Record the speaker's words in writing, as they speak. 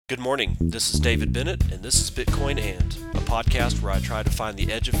Good morning. This is David Bennett, and this is Bitcoin And, a podcast where I try to find the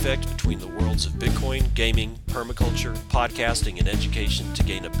edge effect between the worlds of Bitcoin, gaming, permaculture, podcasting, and education to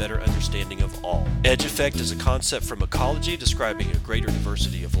gain a better understanding of all. Edge effect is a concept from ecology describing a greater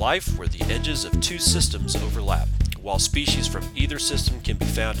diversity of life where the edges of two systems overlap. While species from either system can be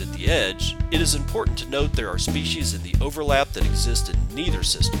found at the edge, it is important to note there are species in the overlap that exist in neither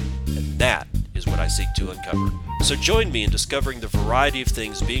system, and that is what I seek to uncover. So join me in discovering the variety of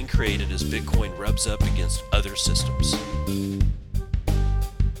things being created as Bitcoin rubs up against other systems.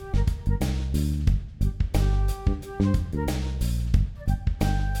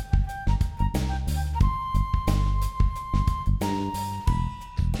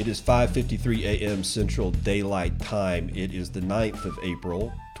 It is 5:53 a.m. Central Daylight Time. It is the 9th of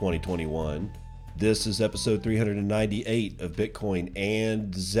April, 2021. This is episode 398 of Bitcoin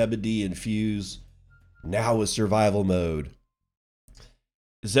and Zebedee Infuse, now with survival mode.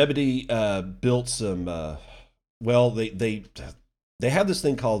 Zebedee built some, they have this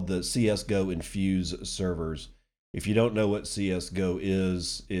thing called the CSGO Infuse servers. If you don't know what CSGO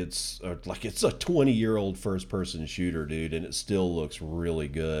is, it's a 20-year-old first-person shooter, dude, and it still looks really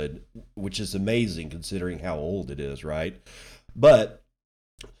good, which is amazing considering how old it is, right? But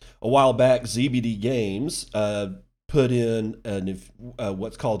a while back, ZBD Games put in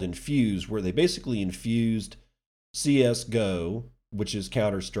what's called Infuse, where they basically infused CSGO, which is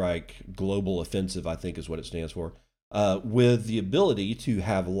Counter-Strike Global Offensive, I think is what it stands for, with the ability to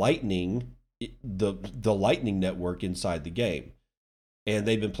have Lightning, the Lightning network inside the game. And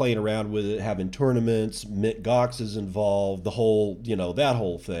they've been playing around with it, having tournaments, Mint Gox is involved, the whole, that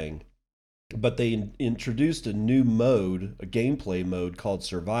whole thing. But they introduced a new mode, a gameplay mode called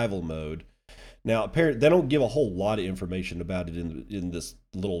survival mode. Now, apparently, they don't give a whole lot of information about it in this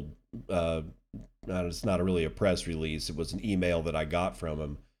little, it's not really a press release. It was an email that I got from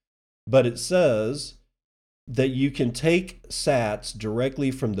them. But it says that you can take sats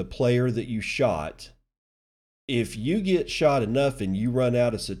directly from the player that you shot. If you get shot enough and you run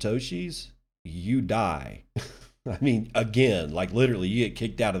out of Satoshis, you die. I mean, again, like literally you get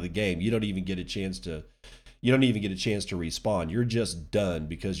kicked out of the game. You don't even get a chance to respawn. You're just done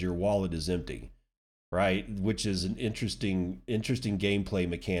because your wallet is empty, right? Which is an interesting gameplay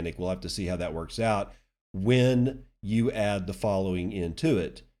mechanic. We'll have to see how that works out when you add the following into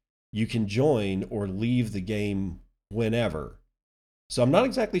it. You can join or leave the game whenever. So I'm not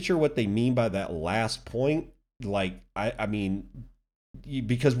exactly sure what they mean by that last point. Like, I mean,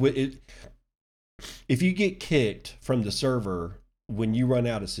 because if you get kicked from the server when you run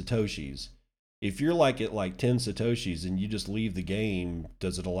out of Satoshis, if you're like at like 10 Satoshis and you just leave the game,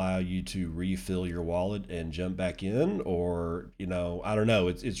 does it allow you to refill your wallet and jump back in? Or, I don't know.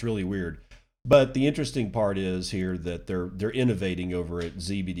 It's really weird. But the interesting part is here that they're innovating over at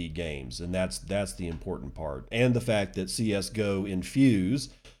ZBD Games, and that's the important part. And the fact that CS:GO Infuse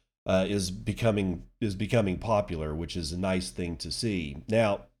is becoming popular, which is a nice thing to see.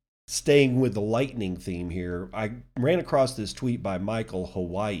 Now, staying with the Lightning theme here, I ran across this tweet by Michael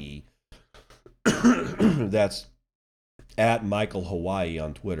Hawaii. That's at Michael Hawaii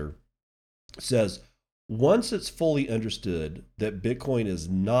on Twitter. It says, once it's fully understood that Bitcoin is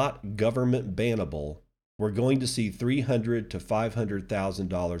not government bannable, we're going to see $300,000 to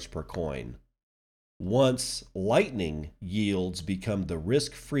 $500,000 per coin. Once Lightning yields become the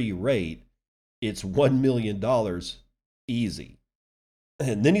risk-free rate, it's $1 million easy.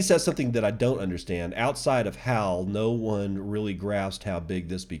 And then he says something that I don't understand. Outside of HAL, no one really grasped how big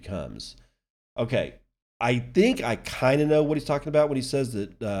this becomes. Okay, I think I kind of know what he's talking about when he says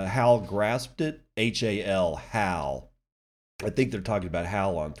that HAL grasped it. HAL, HAL. I think they're talking about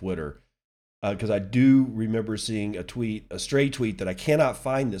HAL on Twitter. Because I do remember seeing a stray tweet that I cannot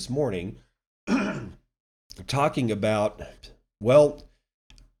find this morning, talking about, well,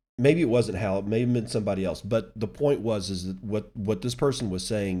 maybe it wasn't HAL, it may have been somebody else. But the point is that what this person was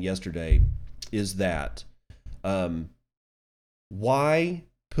saying yesterday is that why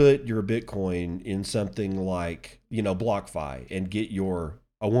put your Bitcoin in something like, BlockFi and get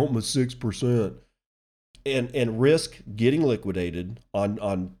I want my 6% and risk getting liquidated on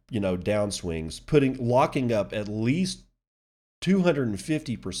downswings, locking up at least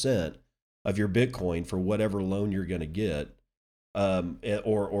 250% of your Bitcoin for whatever loan you're going to get,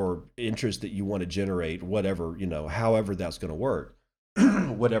 or interest that you want to generate, whatever, however that's going to work,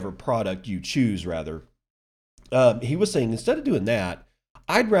 whatever product you choose, rather. He was saying, instead of doing that,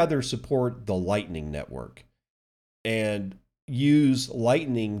 I'd rather support the Lightning network and use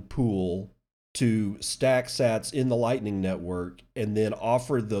Lightning Pool to stack sats in the Lightning network and then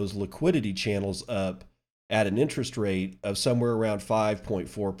offer those liquidity channels up at an interest rate of somewhere around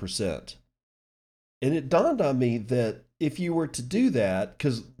 5.4%. And it dawned on me that if you were to do that,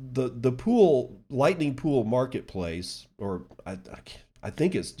 because the pool Lightning Pool Marketplace, or I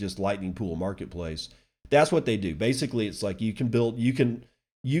think it's just Lightning Pool Marketplace, that's what they do. Basically, it's like you can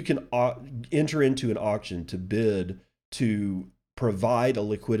enter into an auction to bid to provide a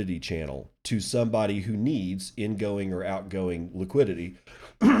liquidity channel to somebody who needs ingoing or outgoing liquidity,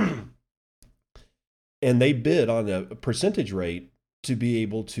 and they bid on a percentage rate to be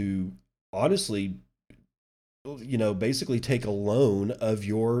able to honestly, basically take a loan of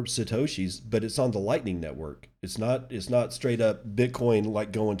your satoshis, but it's on the Lightning Network. It's not straight up Bitcoin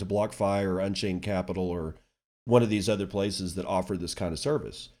like going to BlockFi or Unchained Capital or one of these other places that offer this kind of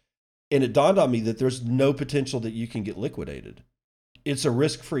service. And it dawned on me that there's no potential that you can get liquidated. It's a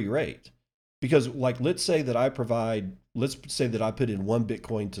risk-free rate. Because like let's say that I put in 1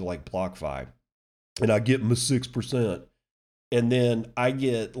 Bitcoin to like BlockFi and I get my 6%. And then I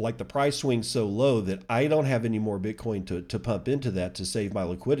get like the price swings so low that I don't have any more Bitcoin to pump into that to save my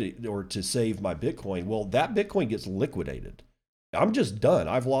liquidity or to save my Bitcoin. Well, that Bitcoin gets liquidated. I'm just done.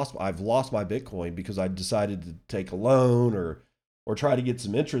 I've lost my Bitcoin because I decided to take a loan or try to get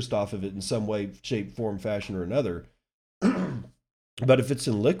some interest off of it in some way, shape, form, fashion, or another. But if it's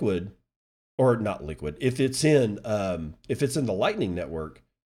in liquid, or not liquid, if it's in the Lightning Network,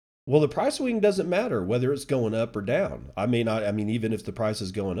 well, the price swing doesn't matter whether it's going up or down. I mean, even if the price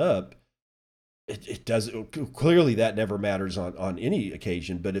is going up, it doesn't. Clearly, that never matters on any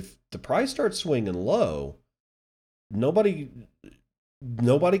occasion. But if the price starts swinging low, nobody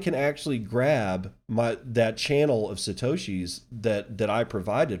nobody can actually grab that channel of satoshis that I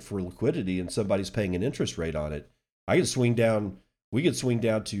provided for liquidity, and somebody's paying an interest rate on it. I could swing down. We could swing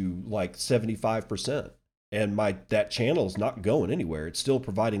down to like 75%, and that channel is not going anywhere. It's still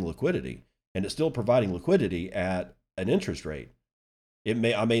providing liquidity, and it's still providing liquidity at an interest rate.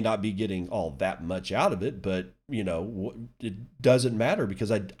 I may not be getting all that much out of it, but it doesn't matter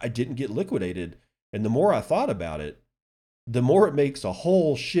because I didn't get liquidated. And the more I thought about it, the more it makes a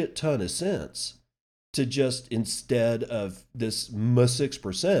whole shit ton of sense to just, instead of this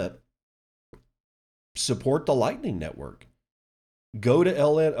 6%, support the Lightning Network. Go to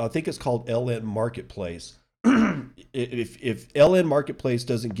LN, I think it's called LN Marketplace. if LN Marketplace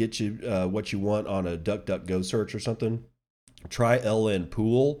doesn't get you what you want on a DuckDuckGo search or something, try LN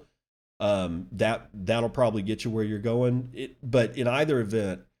Pool. That'll probably get you where you're going. But in either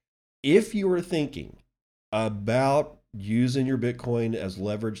event, if you are thinking about using your Bitcoin as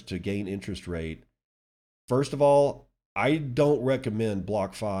leverage to gain interest rate, first of all, I don't recommend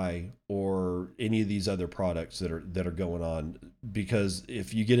BlockFi or any of these other products that are going on, because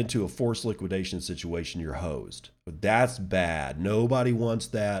if you get into a forced liquidation situation, you're hosed. That's bad. Nobody wants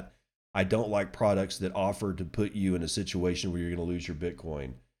that. I don't like products that offer to put you in a situation where you're going to lose your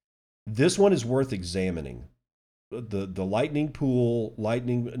Bitcoin. This one is worth examining. The Lightning Pool,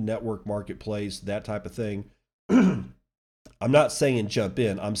 Lightning Network Marketplace, that type of thing. I'm not saying jump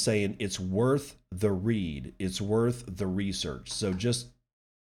in. I'm saying it's worth the read. It's worth the research. So just,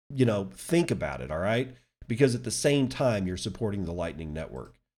 think about it, all right? Because at the same time, you're supporting the Lightning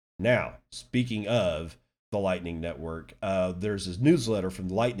Network. Now, speaking of the Lightning Network, there's this newsletter from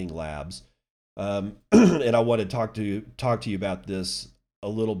Lightning Labs, and I want to talk to you about this a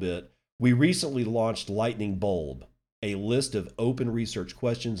little bit. We recently launched Lightning Bulb, a list of open research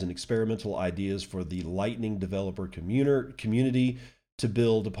questions and experimental ideas for the Lightning developer community to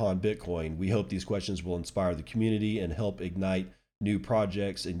build upon Bitcoin. We hope these questions will inspire the community and help ignite new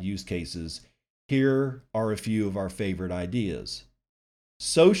projects and use cases. Here are a few of our favorite ideas.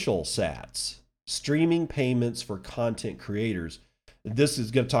 Social sats, streaming payments for content creators. This is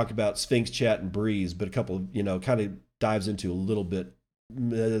going to talk about Sphinx Chat and Breeze, but a couple of, kind of dives into a little bit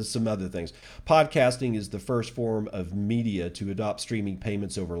some other things. Podcasting is the first form of media to adopt streaming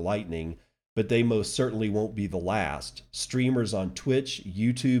payments over Lightning, but they most certainly won't be the last. Streamers on Twitch,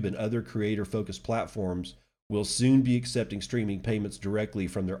 YouTube, and other creator-focused platforms will soon be accepting streaming payments directly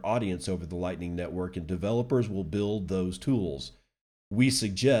from their audience over the Lightning Network, and developers will build those tools. We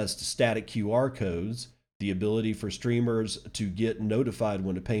suggest static QR codes, the ability for streamers to get notified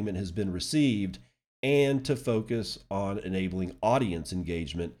when a payment has been received, and to focus on enabling audience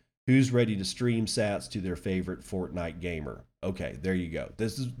engagement. Who's ready to stream sats to their favorite Fortnite gamer? Okay, there you go.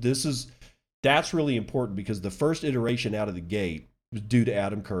 That's really important, because the first iteration out of the gate was due to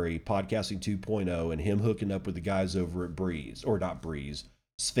Adam Curry, Podcasting 2.0, and him hooking up with the guys over at Breeze, or not Breeze,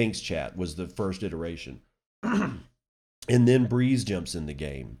 Sphinx Chat was the first iteration. And then Breeze jumps in the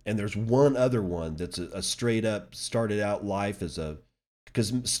game. And there's one other one that's a straight up started out life as a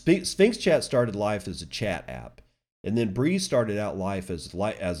because Sphinx Chat started life as a chat app, and then Breeze started out life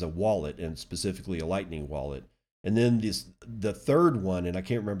as a wallet, and specifically a Lightning wallet. And then the third one, and I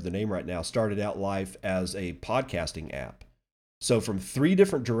can't remember the name right now, started out life as a podcasting app. So from three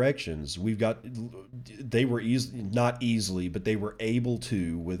different directions, they were not easily, but they were able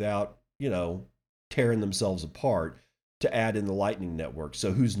to, without, tearing themselves apart, to add in the Lightning Network.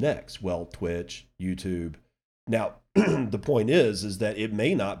 So who's next? Well, Twitch, YouTube. Now, the point is that it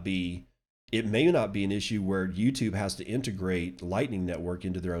may not be an issue where YouTube has to integrate Lightning Network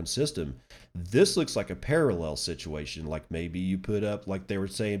into their own system. This looks like a parallel situation. Like maybe you put up, like they were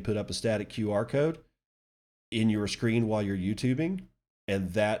saying, put up a static QR code in your screen while you're YouTubing,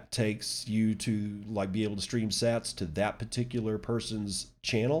 and that takes you to like be able to stream sats to that particular person's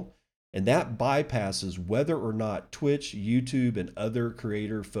channel. And that bypasses whether or not Twitch, YouTube, and other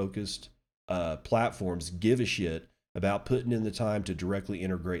creator-focused platforms give a shit about putting in the time to directly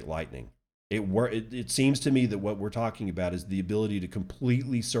integrate Lightning. It seems to me that what we're talking about is the ability to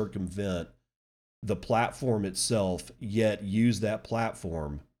completely circumvent the platform itself, yet use that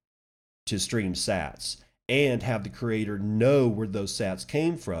platform to stream sats and have the creator know where those sats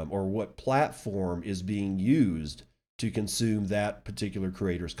came from or what platform is being used to consume that particular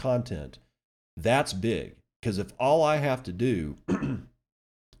creator's content. That's big, because if all I have to do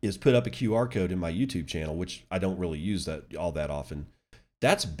is put up a QR code in my YouTube channel, which I don't really use that all that often,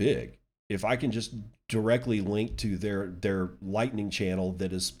 that's big. If I can just directly link to their Lightning channel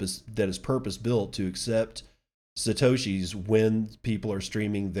that is purpose built to accept Satoshis when people are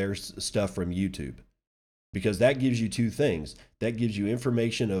streaming their stuff from YouTube. Because that gives you two things. That gives you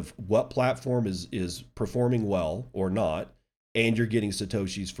information of what platform is performing well or not, and you're getting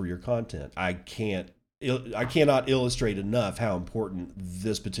Satoshis for your content. I cannot illustrate enough how important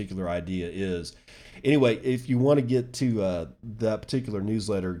this particular idea is. Anyway, if you want to get to that particular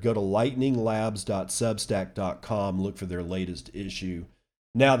newsletter, go to lightninglabs.substack.com, look for their latest issue.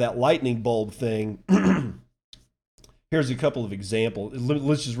 Now, that lightning bulb thing, here's a couple of examples.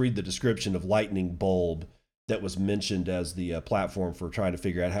 Let's just read the description of Lightning Bulb that was mentioned as the platform for trying to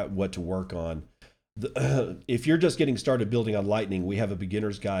figure out what to work on. If you're just getting started building on Lightning, we have a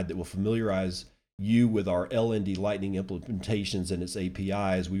beginner's guide that will familiarize you with our LND Lightning implementations and its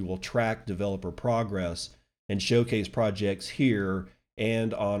APIs. We will track developer progress and showcase projects here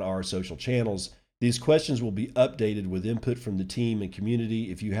and on our social channels. These questions will be updated with input from the team and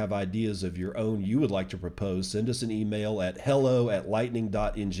community. If you have ideas of your own you would like to propose, send us an email at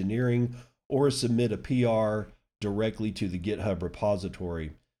hello@lightning.engineering or submit a PR directly to the GitHub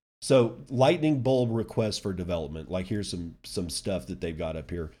repository. So Lightning Bulb requests for development. Like here's some stuff that they've got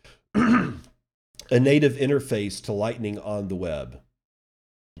up here. A native interface to Lightning on the web.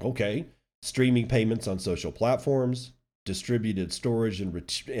 Okay. Streaming payments on social platforms, distributed storage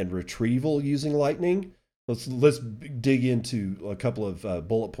and retrieval using Lightning. Let's dig into a couple of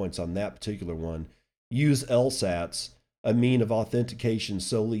bullet points on that particular one. Use LSATs, a mean of authentication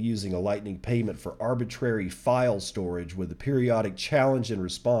solely using a Lightning payment for arbitrary file storage with a periodic challenge and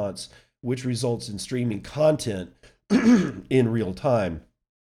response, which results in streaming content in real time.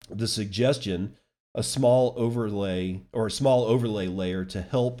 The suggestion, a small overlay layer to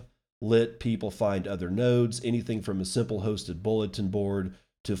help let people find other nodes, anything from a simple hosted bulletin board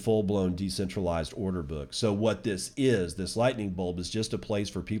to full-blown decentralized order book. So what this Lightning Bulb is just a place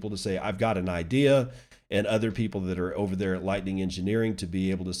for people to say, I've got an idea, and other people that are over there at Lightning Engineering to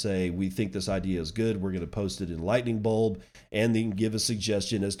be able to say, we think this idea is good, we're going to post it in Lightning Bulb, and then give a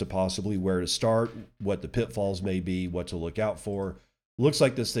suggestion as to possibly where to start, what the pitfalls may be, what to look out for. Looks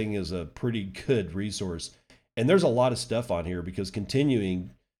like this thing is a pretty good resource. And there's a lot of stuff on here because continuing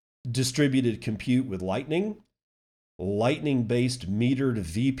distributed compute with Lightning, Lightning-based metered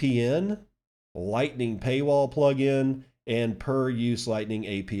VPN, Lightning paywall plugin, and per-use Lightning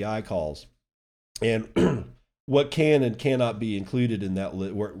API calls. And what can and cannot be included in that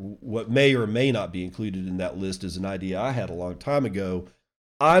list, what may or may not be included in that list is an idea I had a long time ago.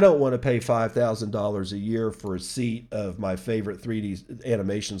 I don't want to pay $5,000 a year for a seat of my favorite 3D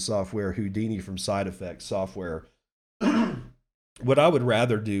animation software, Houdini from Side Effects software. What I would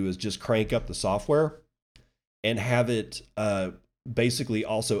rather do is just crank up the software and have it basically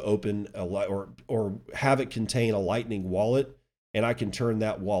also open or have it contain a Lightning wallet, and I can turn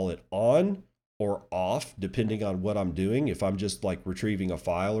that wallet on or off depending on what I'm doing. If I'm just like retrieving a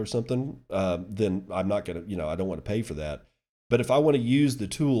file or something, then I'm not gonna, I don't want to pay for that. But if I want to use the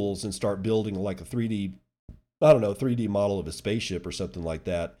tools and start building like a 3D model of a spaceship or something like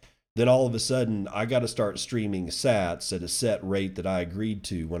that, then all of a sudden I got to start streaming sats at a set rate that I agreed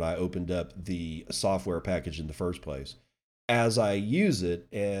to when I opened up the software package in the first place. as I use it,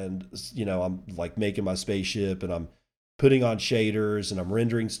 and I'm like making my spaceship, and I'm putting on shaders, and I'm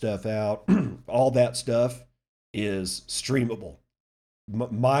rendering stuff out. All that stuff is streamable.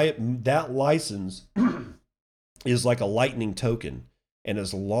 My that license is like a lightning token, and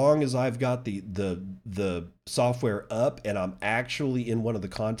as long as I've got the software up and I'm actually in one of the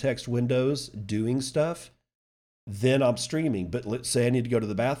context windows doing stuff, then I'm streaming. But let's say I need to go to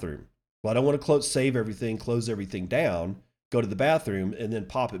the bathroom. Well, I don't want to save everything, close everything down, go to the bathroom, and then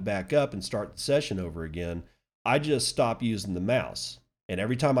pop it back up and start the session over again. I just stop using the mouse. And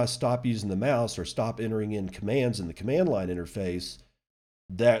every time I stop using the mouse or stop entering in commands in the command line interface,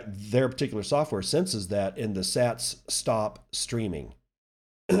 that their particular software senses that, and the sats stop streaming.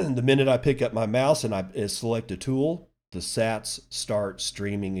 The minute I pick up my mouse and I select a tool, the sats start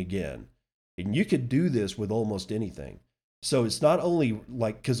streaming again. And you could do this with almost anything. So it's not only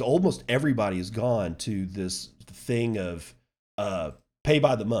like, because almost everybody has gone to this thing of pay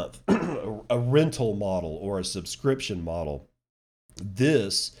by the month, a rental model or a subscription model.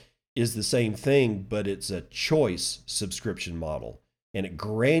 This is the same thing, but it's a choice subscription model. And it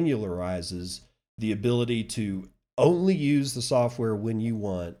granularizes the ability to only use the software when you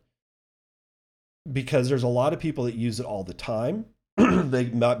want, because there's a lot of people that use it all the time. They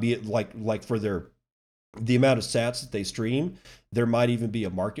might be like for the amount of sats that they stream. There might even be a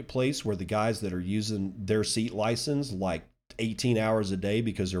marketplace where the guys that are using their seat license like 18 hours a day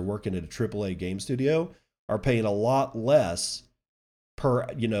because they're working at a AAA game studio are paying a lot less per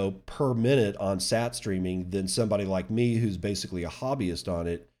minute on sat streaming than somebody like me who's basically a hobbyist on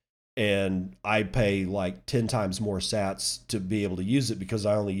it, and I pay like 10 times more sats to be able to use it because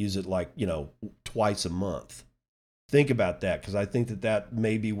I only use it like twice a month. Think about that, because I think that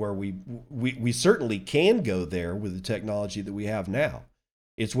may be where we certainly can go there with the technology that we have now.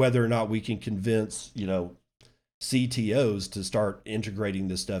 It's whether or not we can convince CTOs to start integrating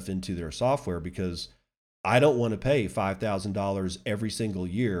this stuff into their software, because I don't want to pay $5,000 every single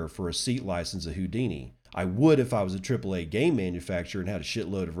year for a seat license of Houdini. I would if I was a AAA game manufacturer and had a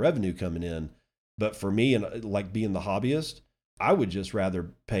shitload of revenue coming in. But for me, and like being the hobbyist, I would just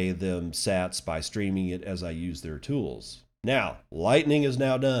rather pay them sats by streaming it as I use their tools. Now, Lightning is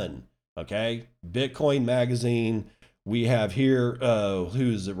now done. Okay. Bitcoin Magazine. We have here,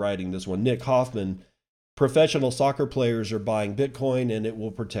 who's writing this one? Nick Hoffman. Professional soccer players are buying Bitcoin and it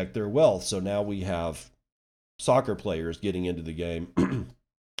will protect their wealth. So now we have soccer players getting into the game.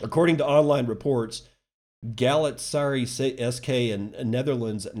 According to online reports, Galatasaray SK and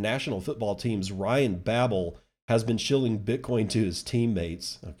Netherlands national football team's Ryan Babel has been shilling Bitcoin to his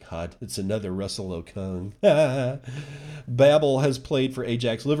teammates. Oh God, it's another Russell Okung. Babel has played for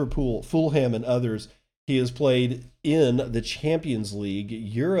Ajax, Liverpool, Fulham, and others. He has played in the Champions League,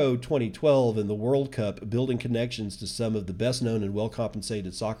 Euro 2012, and the World Cup, building connections to some of the best known and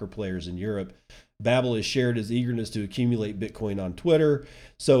well-compensated soccer players in Europe. Babel has shared his eagerness to accumulate Bitcoin on Twitter,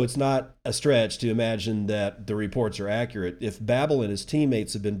 so it's not a stretch to imagine that the reports are accurate. If Babel and his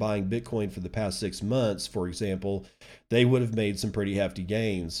teammates have been buying Bitcoin for the past 6 months, for example, they would have made some pretty hefty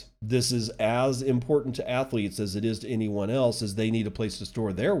gains. This is as important to athletes as it is to anyone else, as they need a place to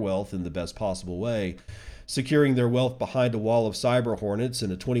store their wealth in the best possible way. Securing their wealth behind a wall of cyber hornets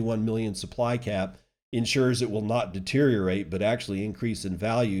and a 21 million supply cap ensures it will not deteriorate but actually increase in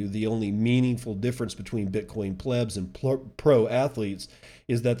value. The only meaningful difference between Bitcoin plebs and pro athletes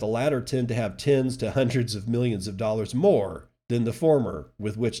is that the latter tend to have tens to hundreds of millions of dollars more than the former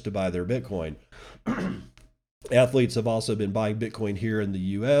with which to buy their Bitcoin. Athletes have also been buying Bitcoin here in the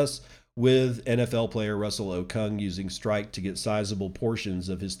US, with NFL player Russell Okung using Strike to get sizable portions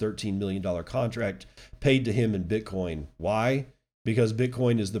of his $13 million contract paid to him in Bitcoin. Why? Because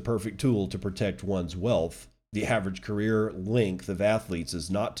Bitcoin is the perfect tool to protect one's wealth. The average career length of athletes is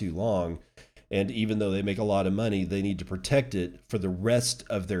not too long, and even though they make a lot of money, they need to protect it for the rest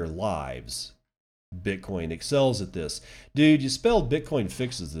of their lives. Bitcoin excels at this. Dude, you spelled Bitcoin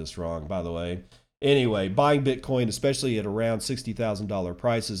fixes this wrong, by the way. Anyway, buying Bitcoin, especially at around $60,000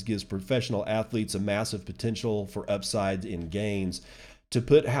 prices, gives professional athletes a massive potential for upside in gains. To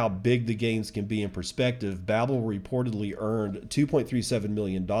put how big the gains can be in perspective, Babel reportedly earned $2.37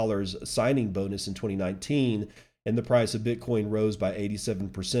 million signing bonus in 2019, and the price of Bitcoin rose by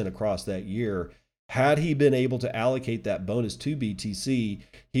 87% across that year. Had he been able to allocate that bonus to BTC,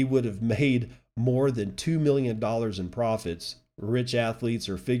 he would have made more than $2 million in profits. Rich athletes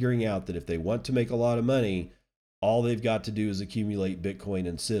are figuring out that if they want to make a lot of money, all they've got to do is accumulate Bitcoin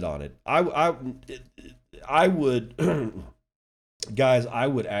and sit on it. I would... Guys, I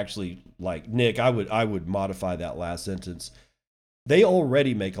would actually, like Nick, I would modify that last sentence. They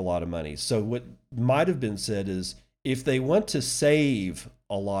already make a lot of money. So what might have been said is, if they want to save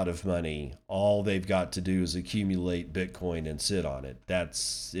a lot of money, all they've got to do is accumulate Bitcoin and sit on it.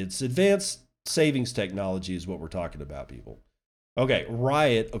 It's advanced savings technology is what we're talking about, people. Okay,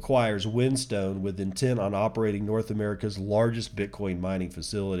 Riot acquires Whinstone with intent on operating North America's largest Bitcoin mining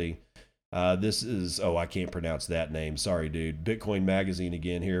facility. This is, oh, I can't pronounce that name. Sorry, dude. Bitcoin Magazine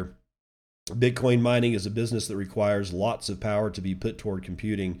again here. Bitcoin mining is a business that requires lots of power to be put toward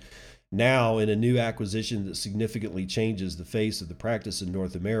computing. Now, in a new acquisition that significantly changes the face of the practice in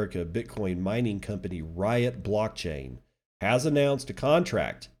North America, Bitcoin mining company Riot Blockchain has announced a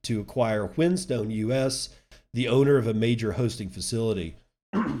contract to acquire Whinstone US, the owner of a major hosting facility.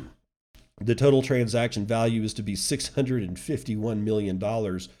 The total transaction value is to be $651 million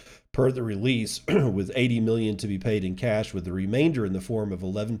per the release, with $80 million to be paid in cash, with the remainder in the form of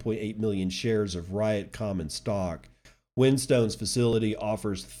 11.8 million shares of Riot common stock. Whinstone's facility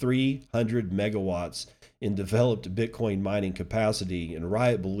offers 300 megawatts in developed Bitcoin mining capacity, and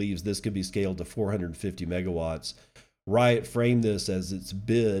Riot believes this could be scaled to 450 megawatts. Riot framed this as its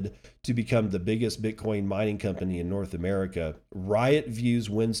bid to become the biggest Bitcoin mining company in North America. Riot views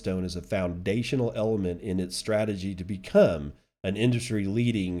Whinstone as a foundational element in its strategy to become an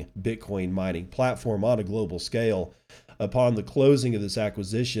industry-leading Bitcoin mining platform on a global scale. Upon the closing of this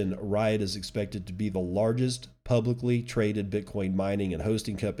acquisition, Riot is expected to be the largest publicly traded Bitcoin mining and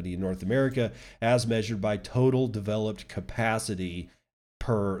hosting company in North America, as measured by total developed capacity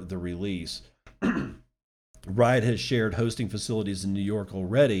per the release. Riot has shared hosting facilities in New York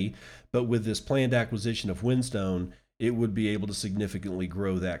already, but with this planned acquisition of Whinstone, it would be able to significantly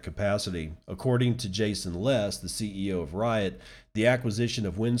grow that capacity. According to Jason Les, the CEO of Riot, the acquisition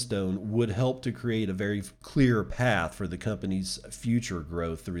of Whinstone would help to create a very clear path for the company's future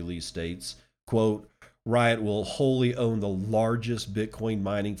growth, the release states. Quote, Riot will wholly own the largest Bitcoin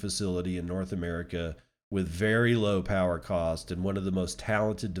mining facility in North America with very low power cost and one of the most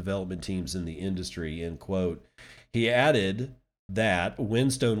talented development teams in the industry, end quote. He added that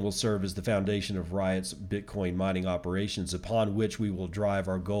Whinstone will serve as the foundation of Riot's Bitcoin mining operations, upon which we will drive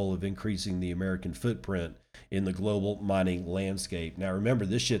our goal of increasing the American footprint in the global mining landscape. Now remember,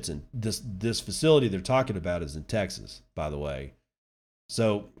 this shit's in this facility they're talking about is in Texas, by the way.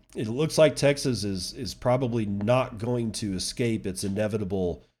 So it looks like Texas is probably not going to escape its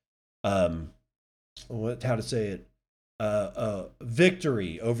inevitable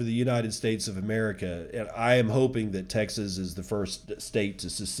victory over the United States of America. And I am hoping that Texas is the first state to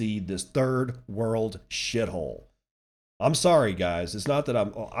secede this third world shithole. I'm sorry, guys. It's not that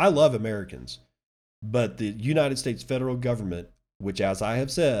I love Americans, but the United States federal government, which, as I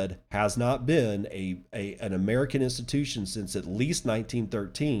have said, has not been an American institution since at least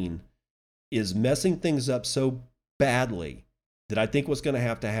 1913, is messing things up so badly that I think what's going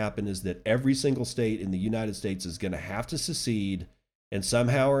to happen is that every single state in the United States is going to have to secede and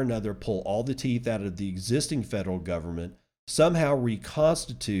somehow or another pull all the teeth out of the existing federal government, somehow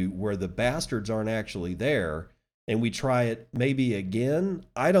reconstitute where the bastards aren't actually there, and we try it maybe again.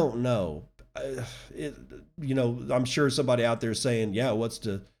 I don't know. I'm sure somebody out there saying, yeah, what's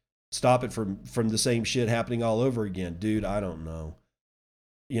to stop it from the same shit happening all over again? Dude, I don't know.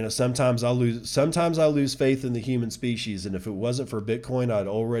 Sometimes I lose faith in the human species, and if it wasn't for Bitcoin,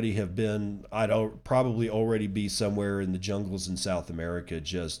 I'd probably already be somewhere in the jungles in South America,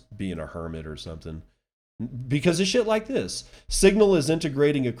 just being a hermit or something. Because of shit like this. Signal is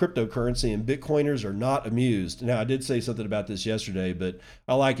integrating a cryptocurrency, and Bitcoiners are not amused. Now, I did say something about this yesterday, but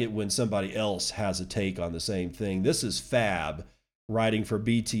I like it when somebody else has a take on the same thing. This is Fab, writing for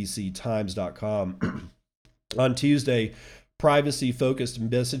btctimes.com. On Tuesday, privacy-focused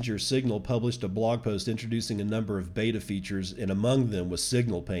Messenger Signal published a blog post introducing a number of beta features, and among them was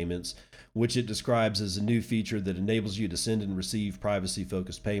Signal payments, which it describes as a new feature that enables you to send and receive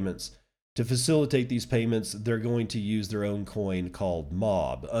privacy-focused payments. To facilitate these payments, they're going to use their own coin called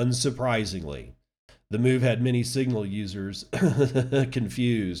Mob. Unsurprisingly, the move had many Signal users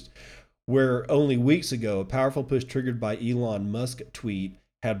confused, where only weeks ago a powerful push triggered by Elon Musk tweet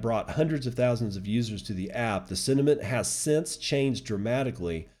had brought hundreds of thousands of users to the app. The sentiment has since changed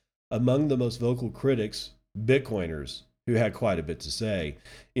dramatically. Among the most vocal critics, Bitcoiners, who had quite a bit to say.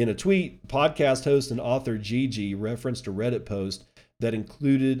 In a tweet, podcast host and author Gigi referenced a Reddit post that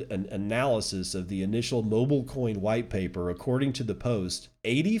included an analysis of the initial mobile coin white paper. According to the post,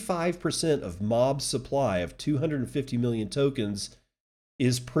 85% of Mob's supply of 250 million tokens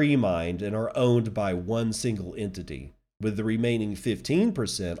is pre-mined and are owned by one single entity, with the remaining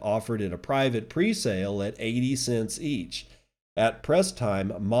 15% offered in a private pre-sale at 80 cents each. At press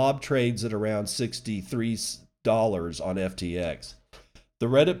time, Mob trades at around $63 on FTX. The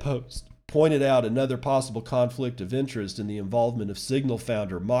Reddit post pointed out another possible conflict of interest in the involvement of Signal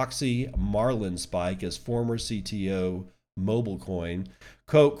founder Moxie Marlinspike as former CTO MobileCoin.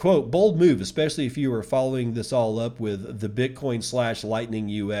 Quote, bold move, especially if you are following this all up with the Bitcoin /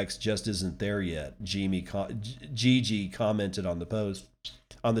 Lightning UX just isn't there yet, Gigi commented on the post.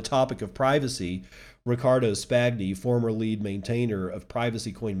 On the topic of privacy, Ricardo Spagni, former lead maintainer of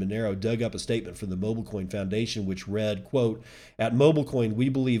Privacy Coin Monero, dug up a statement from the MobileCoin Foundation which read, quote, at MobileCoin, we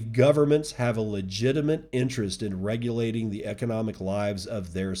believe governments have a legitimate interest in regulating the economic lives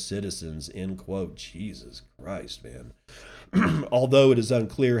of their citizens, end quote. Jesus Christ, man. Although it is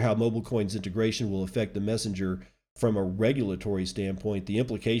unclear how MobileCoin's integration will affect the messenger from a regulatory standpoint, the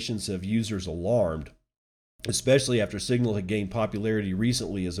implications have users alarmed, especially after Signal had gained popularity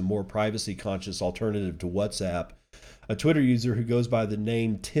recently as a more privacy-conscious alternative to WhatsApp. A Twitter user who goes by the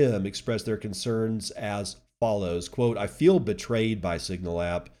name Tim expressed their concerns as follows, quote, I feel betrayed by Signal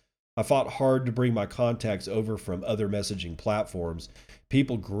app. I fought hard to bring my contacts over from other messaging platforms.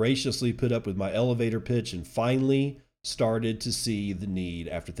 People graciously put up with my elevator pitch and finally started to see the need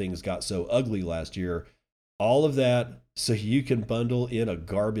after things got so ugly last year. All of that so you can bundle in a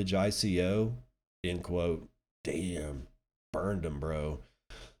garbage ICO, end quote. Damn, burned them, bro.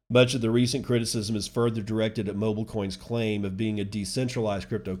 Much of the recent criticism is further directed at MobileCoin's claim of being a decentralized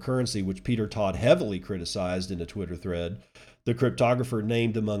cryptocurrency, which Peter Todd heavily criticized in a Twitter thread. The cryptographer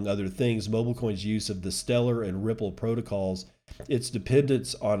named, among other things, MobileCoin's use of the Stellar and Ripple protocols, its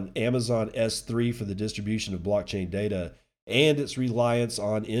dependence on Amazon S3 for the distribution of blockchain data, and its reliance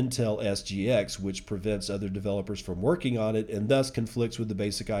on Intel SGX, which prevents other developers from working on it and thus conflicts with the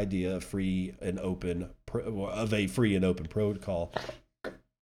basic idea of a free and open protocol.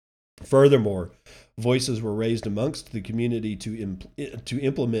 Furthermore, voices were raised amongst the community to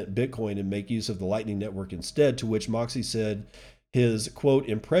implement Bitcoin and make use of the Lightning Network instead, to which Moxie said his, quote,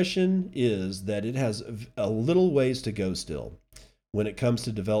 impression is that it has a little ways to go still when it comes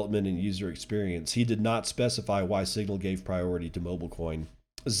to development and user experience. He did not specify why Signal gave priority to MobileCoin.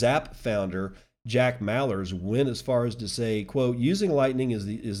 Zap founder Jack Mallers went as far as to say, quote, using Lightning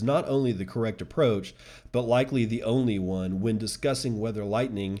is not only the correct approach, but likely the only one when discussing whether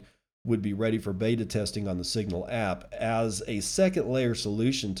Lightning would be ready for beta testing on the Signal app. As a second layer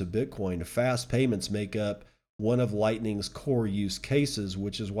solution to Bitcoin, fast payments make up one of Lightning's core use cases,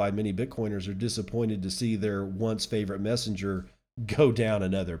 which is why many Bitcoiners are disappointed to see their once favorite messenger go down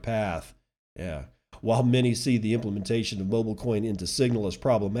another path. Yeah. While many see the implementation of MobileCoin into Signal as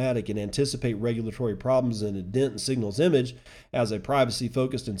problematic and anticipate regulatory problems and a dent in Signal's image as a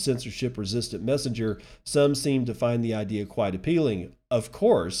privacy-focused and censorship-resistant messenger, some seem to find the idea quite appealing. Of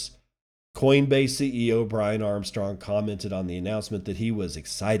course, Coinbase CEO Brian Armstrong commented on the announcement that he was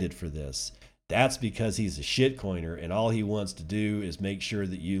excited for this. That's because he's a shitcoiner and all he wants to do is make sure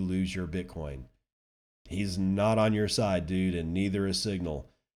that you lose your Bitcoin. He's not on your side, dude, and neither is Signal.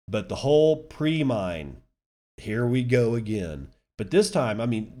 But the whole pre-mine, here we go again. But this time, I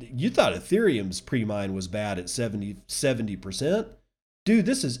mean, you thought Ethereum's pre-mine was bad at 70%? Dude,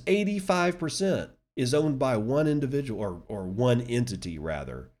 this is 85% is owned by one individual or one entity,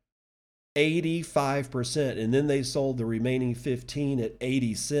 rather. 85%. And then they sold the remaining 15 at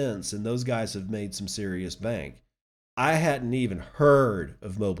 80 cents, and those guys have made some serious bank. I hadn't even heard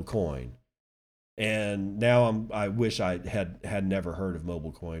of MobileCoin. And now I wish I had never heard of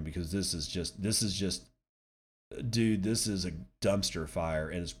MobileCoin, because this is just, dude, this is a dumpster fire,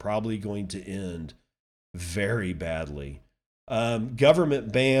 and it's probably going to end very badly.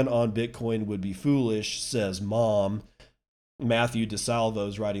 Government ban on Bitcoin would be foolish, says Mom. Matthew DeSalvo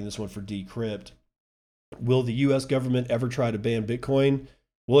is writing this one for Decrypt. Will the U.S. government ever try to ban Bitcoin?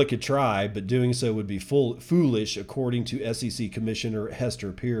 Well, it could try, but doing so would be foolish, according to SEC Commissioner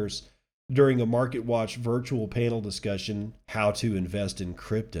Hester Pierce during a MarketWatch virtual panel discussion, How to Invest in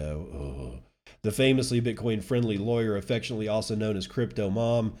Crypto. The famously Bitcoin-friendly lawyer, affectionately also known as Crypto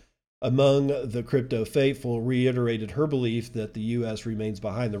Mom, among the crypto faithful, reiterated her belief that the U.S. remains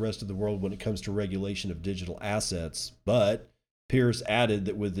behind the rest of the world when it comes to regulation of digital assets. But Pierce added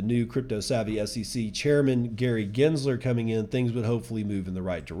that with the new crypto-savvy SEC chairman Gary Gensler coming in, things would hopefully move in the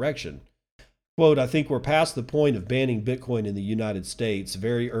right direction. Quote, I think we're past the point of banning Bitcoin in the United States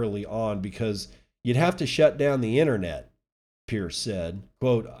very early on because you'd have to shut down the internet, Pierce said.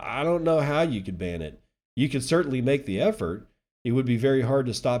 Quote, I don't know how you could ban it. You could certainly make the effort. It would be very hard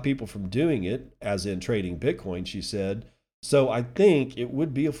to stop people from doing it, as in trading Bitcoin, she said. So I think it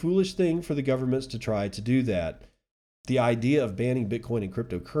would be a foolish thing for the governments to try to do that. The idea of banning Bitcoin and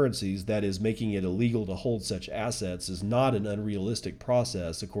cryptocurrencies, that is, making it illegal to hold such assets, is not an unrealistic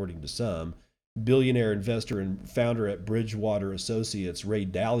process, according to some. Billionaire investor and founder at Bridgewater Associates, Ray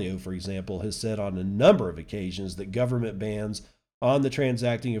Dalio, for example, has said on a number of occasions that government bans on the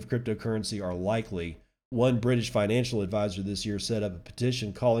transacting of cryptocurrency are likely. One British financial advisor this year set up a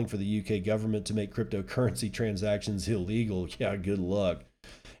petition calling for the UK government to make cryptocurrency transactions illegal. Yeah, good luck.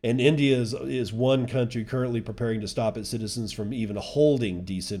 And India is one country currently preparing to stop its citizens from even holding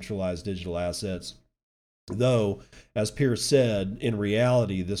decentralized digital assets. Though, as Pierce said, in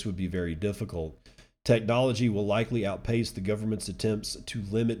reality, this would be very difficult. Technology will likely outpace the government's attempts to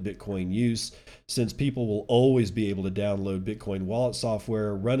limit Bitcoin use, since people will always be able to download Bitcoin wallet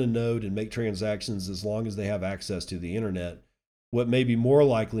software, run a node, and make transactions as long as they have access to the internet. What may be more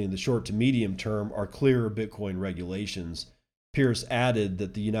likely in the short to medium term are clearer Bitcoin regulations. Pierce added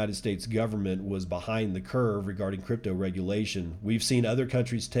that the United States government was behind the curve regarding crypto regulation. We've seen other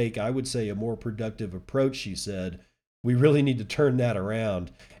countries take, I would say, a more productive approach, she said. We really need to turn that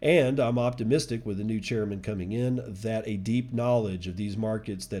around. And I'm optimistic with the new chairman coming in that a deep knowledge of these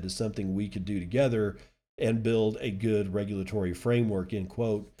markets that is something we could do together and build a good regulatory framework, end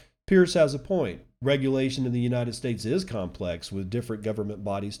quote. Pierce has a point. Regulation in the United States is complex, with different government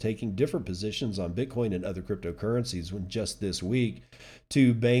bodies taking different positions on Bitcoin and other cryptocurrencies. When just this week,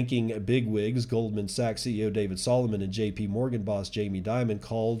 two banking bigwigs, Goldman Sachs CEO David Solomon and JP Morgan boss Jamie Dimon,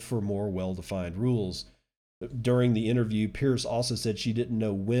 called for more well-defined rules. During the interview, Pierce also said she didn't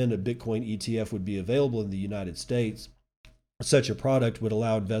know when a Bitcoin ETF would be available in the United States. Such a product would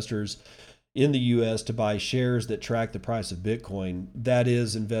allow investors in the US to buy shares that track the price of Bitcoin. That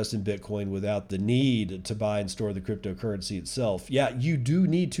is, invest in Bitcoin without the need to buy and store the cryptocurrency itself. Yeah, you do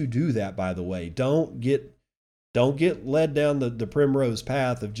need to do that, by the way. Don't get led down the primrose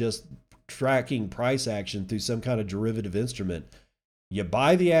path of just tracking price action through some kind of derivative instrument. You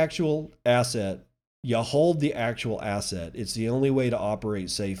buy the actual asset, you hold the actual asset. It's the only way to operate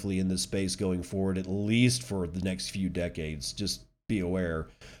safely in this space going forward, at least for the next few decades. Just be aware.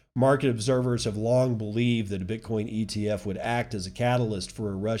 Market observers have long believed that a Bitcoin ETF would act as a catalyst for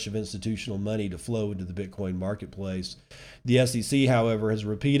a rush of institutional money to flow into the Bitcoin marketplace. The SEC, however, has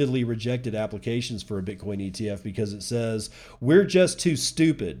repeatedly rejected applications for a Bitcoin ETF because it says, we're just too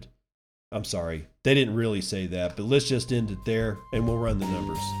stupid. I'm sorry, they didn't really say that, but let's just end it there and we'll run the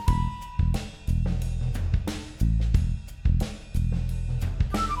numbers.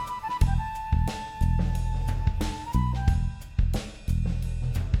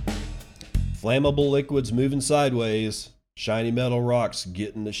 Flammable liquids moving sideways. Shiny metal rocks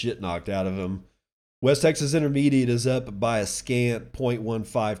getting the shit knocked out of them. West Texas Intermediate is up by a scant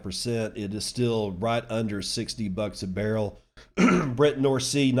 0.15%. It is still right under $60 a barrel. Brent North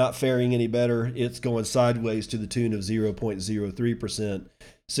Sea not faring any better. It's going sideways to the tune of 0.03%.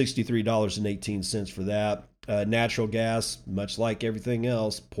 $63.18 for that. Natural gas, much like everything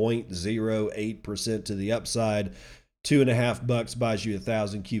else, 0.08% to the upside. $2.50 buys you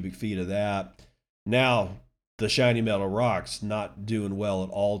 1,000 cubic feet of that. Now, the shiny metal rocks not doing well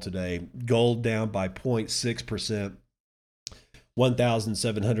at all today. Gold down by 0.6%.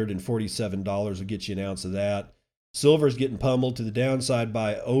 $1,747 will get you an ounce of that. Silver's getting pummeled to the downside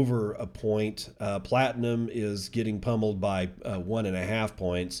by over a point. Platinum is getting pummeled by 1.5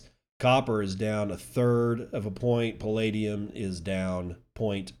 points. Copper is down a third of a point. Palladium is down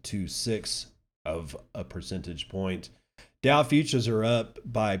 0.26 of a percentage point. Dow futures are up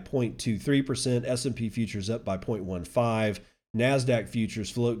by 0.23%. S&P futures up by 0.15%. NASDAQ futures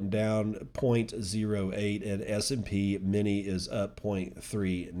floating down 0.08%, and S&P mini is up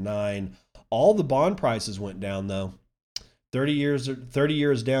 0.39%. All the bond prices went down though. 30 years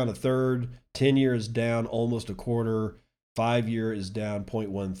down a third, 10 years down almost a quarter, 5-year is down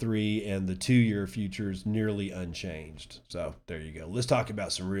 0.13%, and the 2-year futures nearly unchanged. So there you go. Let's talk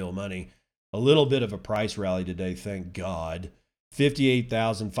about some real money. A little bit of a price rally today, thank God.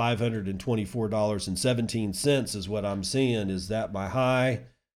 $58,524.17 is what I'm seeing. Is that my high?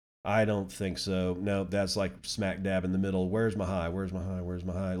 I don't think so. No, that's like smack dab in the middle. Where's my high? Where's my high? Where's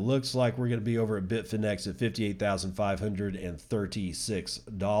my high? Looks like we're going to be over at Bitfinex at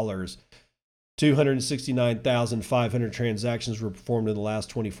 $58,536. 269,500 transactions were performed in the last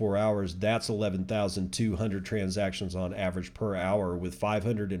 24 hours. That's 11,200 transactions on average per hour, with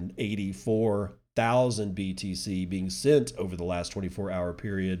 584,000 BTC being sent over the last 24-hour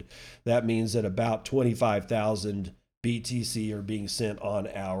period. That means that about 25,000 BTC are being sent on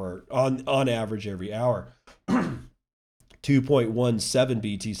average every hour. 2.17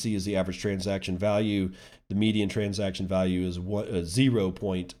 BTC is the average transaction value. The median transaction value is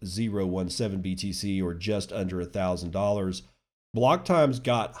 0.017 BTC, or just under $1,000. Block times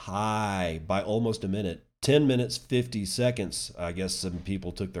got high by almost a minute. 10 minutes, 50 seconds. I guess some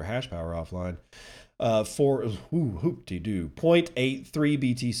people took their hash power offline. For hoop-de-doo, 0.83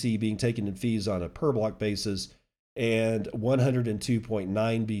 BTC being taken in fees on a per block basis, and 102.9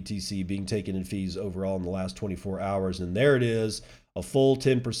 BTC being taken in fees overall in the last 24 hours. And there it is. A full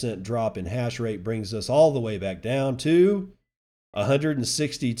 10% drop in hash rate brings us all the way back down to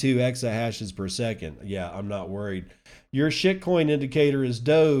 162 exahashes per second. Yeah, I'm not worried. Your shitcoin indicator is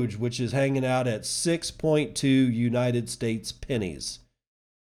Doge, which is hanging out at 6.2 United States pennies.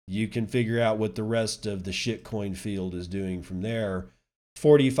 You can figure out what the rest of the shitcoin field is doing from there.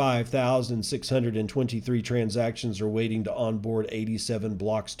 45,623 transactions are waiting to onboard 87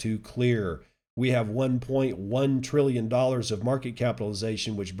 blocks to clear. We have $1.1 trillion of market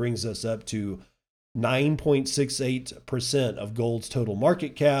capitalization, which brings us up to 9.68% of gold's total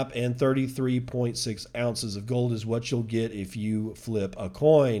market cap, and 33.6 ounces of gold is what you'll get if you flip a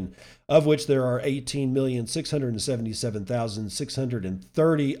coin, of which there are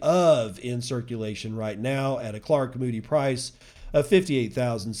 18,677,630 of in circulation right now at a Clark Moody price of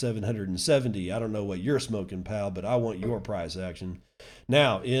 58,770. I don't know what you're smoking, pal, but I want your price action.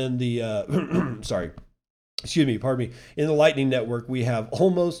 Now, in the in the Lightning Network, we are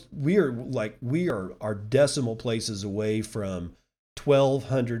decimal places away from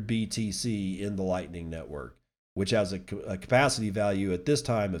 1,200 BTC in the Lightning Network, which has a capacity value at this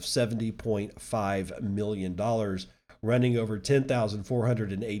time of $70.5 million, running over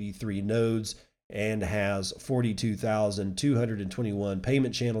 10,483 nodes, and has 42,221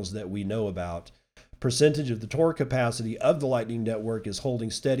 payment channels that we know about. Percentage of the Tor capacity of the Lightning Network is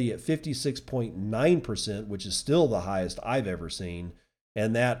holding steady at 56.9%, which is still the highest I've ever seen.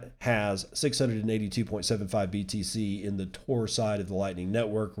 And that has 682.75 BTC in the Tor side of the Lightning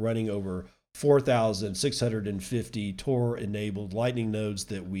Network, running over 4,650 Tor-enabled Lightning nodes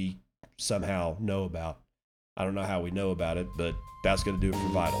that we somehow know about. I don't know how we know about it, but that's going to do it for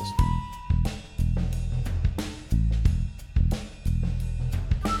Vitals.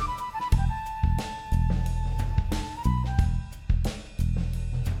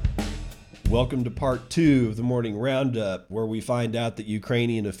 Welcome to part 2 of the morning roundup, where we find out that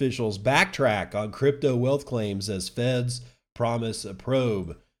Ukrainian officials backtrack on crypto wealth claims as feds promise a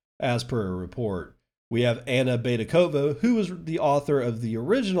probe, as per a report. We have Anna Baydakova, who was the author of the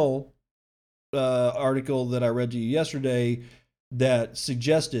original article that I read to you yesterday that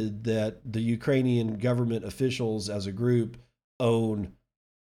suggested that the Ukrainian government officials as a group own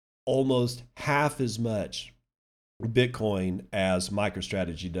almost half as much Bitcoin as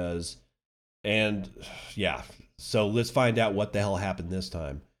MicroStrategy does. And yeah, so let's find out what the hell happened this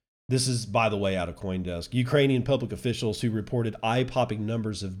time. This is, by the way, out of CoinDesk. Ukrainian public officials who reported eye-popping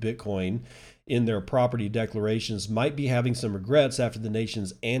numbers of Bitcoin in their property declarations might be having some regrets after the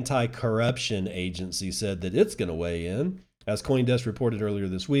nation's anti-corruption agency said that it's going to weigh in. As CoinDesk reported earlier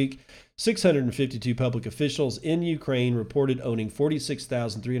this week, 652 public officials in Ukraine reported owning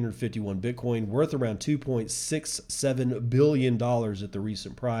 46,351 Bitcoin, worth around $2.67 billion at the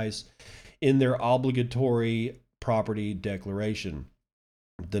recent price, in their obligatory property declaration.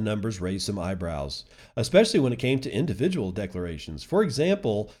 The numbers raised some eyebrows, especially when it came to individual declarations. For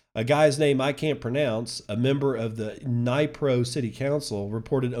example, a guy's name I can't pronounce, a member of the Dnipro City Council,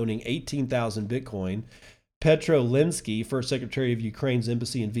 reported owning 18,000 Bitcoin. Petro Lenski, first secretary of Ukraine's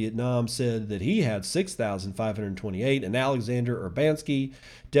embassy in Vietnam, said that he had 6,528, and Alexander Urbansky,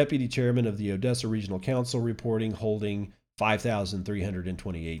 deputy chairman of the Odessa Regional Council, reporting holding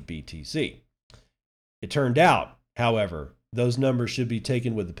 5,328 BTC. It turned out, however, those numbers should be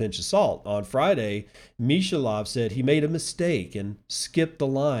taken with a pinch of salt. On Friday, Mishalov said he made a mistake and skipped the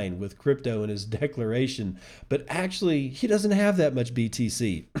line with crypto in his declaration, but actually he doesn't have that much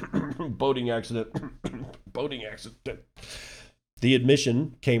BTC. Boating accident. Boating accident. The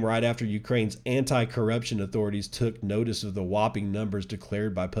admission came right after Ukraine's anti-corruption authorities took notice of the whopping numbers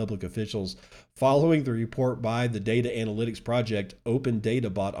declared by public officials following the report by the data analytics project Open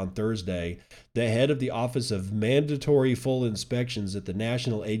Databot on Thursday. The head of the Office of Mandatory Full Inspections at the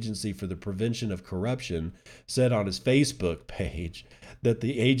National Agency for the Prevention of Corruption said on his Facebook page that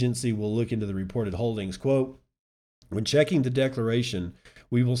the agency will look into the reported holdings. Quote, "When checking the declaration,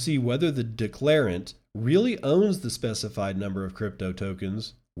 we will see whether the declarant really owns the specified number of crypto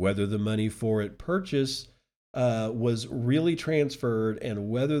tokens, whether the money for its purchase was really transferred, and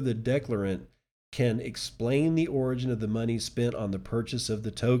whether the declarant can explain the origin of the money spent on the purchase of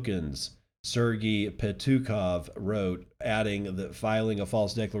the tokens," Sergei Petukov wrote, adding that filing a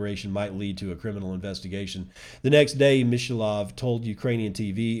false declaration might lead to a criminal investigation. The next day, Mishalov told Ukrainian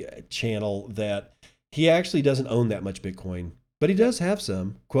TV channel that he actually doesn't own that much Bitcoin, but he does have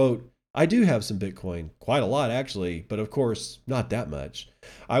some. Quote, I do have some Bitcoin, quite a lot actually, but of course, not that much.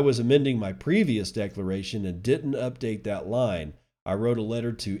 I was amending my previous declaration and didn't update that line. I wrote a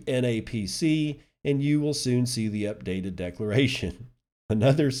letter to NAPC, and you will soon see the updated declaration.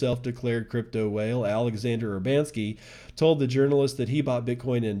 Another self declared crypto whale, Alexander Urbanski, told the journalist that he bought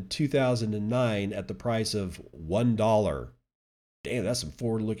Bitcoin in 2009 at the price of $1. Damn, that's some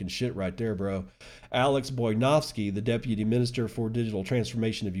forward looking shit right there, bro. Alex Boynovsky, the deputy minister for digital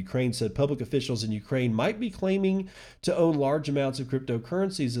transformation of Ukraine, said public officials in Ukraine might be claiming to own large amounts of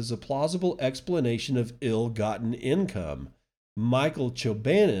cryptocurrencies as a plausible explanation of ill gotten income. Michael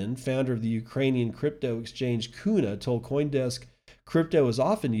Chobanin, founder of the Ukrainian crypto exchange Kuna, told Coindesk crypto is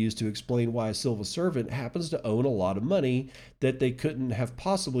often used to explain why a civil servant happens to own a lot of money that they couldn't have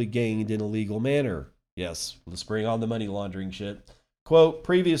possibly gained in a legal manner. Yes, let's bring on the money laundering shit. Quote,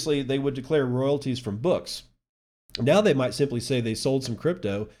 previously they would declare royalties from books. Now they might simply say they sold some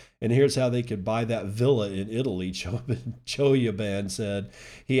crypto, and here's how they could buy that villa in Italy, Choyaban said.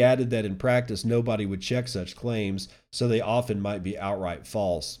 He added that in practice, nobody would check such claims, so they often might be outright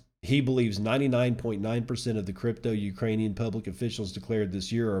false. He believes 99.9% of the crypto Ukrainian public officials declared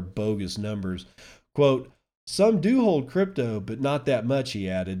this year are bogus numbers. Quote, some do hold crypto, but not that much, he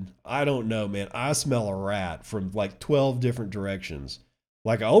added. I don't know, man. I smell a rat from like 12 different directions.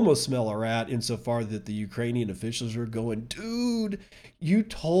 Like, I almost smell a rat insofar that the Ukrainian officials are going, dude, you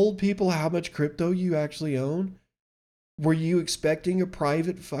told people how much crypto you actually own? Were you expecting a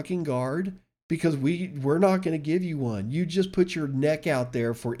private fucking guard? Because we're not going to give you one. You just put your neck out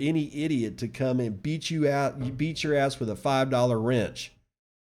there for any idiot to come and beat you out. You beat your ass with a $5 wrench.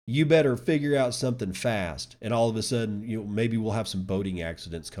 You better figure out something fast. And all of a sudden, maybe we'll have some boating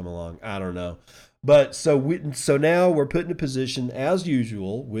accidents come along. I don't know. But so now we're put in a position, as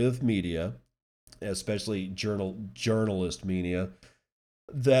usual, with media, especially journalist media,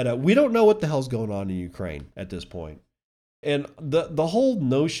 that we don't know what the hell's going on in Ukraine at this point. And the whole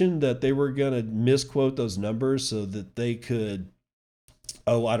notion that they were going to misquote those numbers so that they could,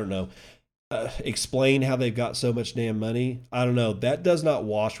 I don't know, explain how they've got so much damn money. I don't know. That does not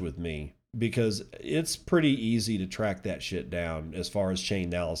wash with me because it's pretty easy to track that shit down as far as chain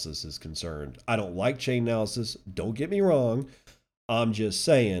analysis is concerned. I don't like chain analysis. Don't get me wrong. I'm just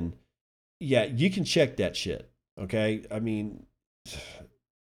saying, yeah, you can check that shit. Okay. I mean,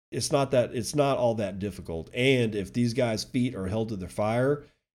 it's not all that difficult. And if these guys' feet are held to the fire,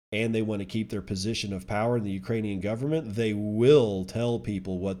 and they want to keep their position of power in the Ukrainian government, they will tell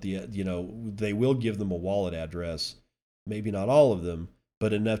people they will give them a wallet address. Maybe not all of them,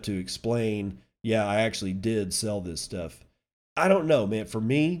 but enough to explain, yeah, I actually did sell this stuff. I don't know, man. For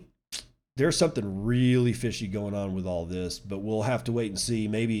me, there's something really fishy going on with all this, but we'll have to wait and see.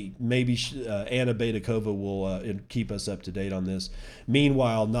 Maybe Anna Baydakova will keep us up to date on this.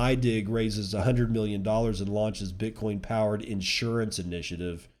 Meanwhile, NYDIG raises $100 million and launches Bitcoin-powered insurance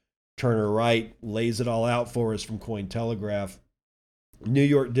initiative. Turner Wright lays it all out for us from Cointelegraph. New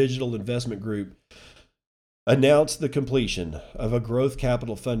York Digital Investment Group announced the completion of a growth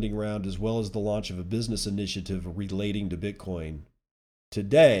capital funding round as well as the launch of a business initiative relating to Bitcoin.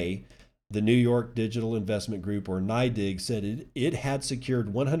 Today, the New York Digital Investment Group, or NYDIG, said it had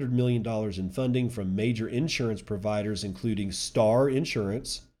secured $100 million in funding from major insurance providers, including Star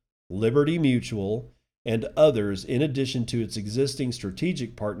Insurance, Liberty Mutual, and others, in addition to its existing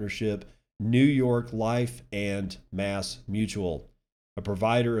strategic partnership, New York Life and Mass Mutual. A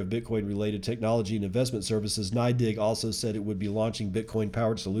provider of Bitcoin-related technology and investment services, NYDIG also said it would be launching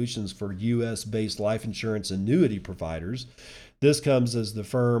Bitcoin-powered solutions for U.S.-based life insurance annuity providers. This comes as the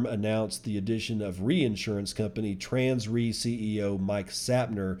firm announced the addition of reinsurance company TransRe CEO Mike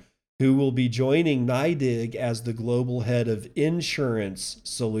Sapner, who will be joining NYDIG as the global head of insurance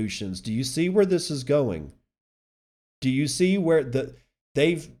solutions. Do you see where this is going? Do you see where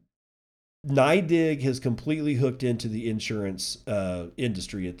NYDIG has completely hooked into the insurance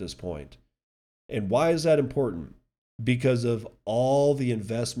industry at this point? And why is that important? Because of all the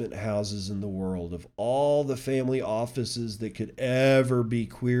investment houses in the world, of all the family offices that could ever be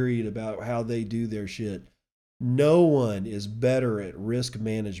queried about how they do their shit. No one is better at risk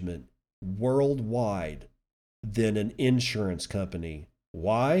management worldwide than an insurance company.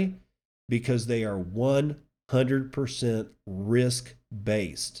 Why? Because they are 100% risk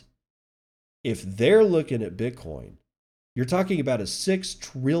based. If they're looking at Bitcoin, you're talking about a $6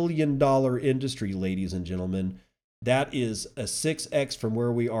 trillion industry, ladies and gentlemen. That is a 6x from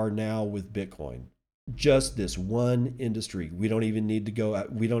where we are now with Bitcoin. Just this one industry. We don't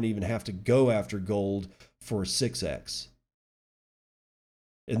even have to go after gold for 6x.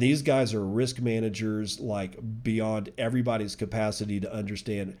 And these guys are risk managers like beyond everybody's capacity to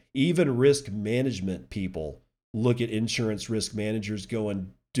understand. Even risk management people look at insurance risk managers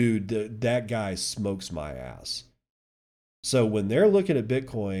going, dude, that guy smokes my ass. So when they're looking at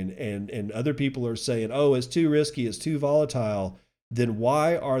Bitcoin and other people are saying, oh, it's too risky, it's too volatile, then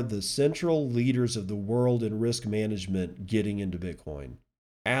why are the central leaders of the world in risk management getting into Bitcoin?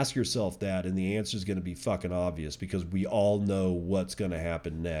 Ask yourself that, and the answer is going to be fucking obvious because we all know what's going to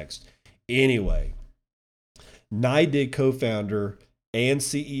happen next. Anyway, NYDIG co founder and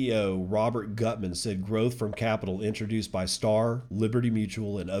CEO Robert Gutman said growth from capital introduced by Star, Liberty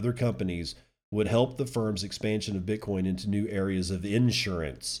Mutual, and other companies would help the firm's expansion of Bitcoin into new areas of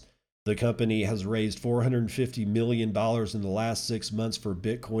insurance. The company has raised $450 million in the last 6 months for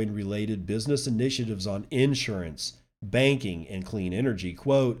Bitcoin related business initiatives on insurance, banking, and clean energy.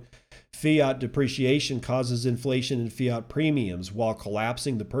 Quote, fiat depreciation causes inflation in fiat premiums while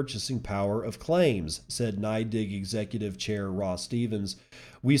collapsing the purchasing power of claims, said NYDIG Executive Chair Ross Stevens.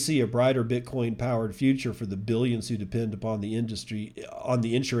 We see a brighter Bitcoin-powered future for the billions who depend upon the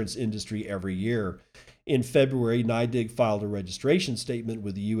insurance industry every year. In February, NYDIG filed a registration statement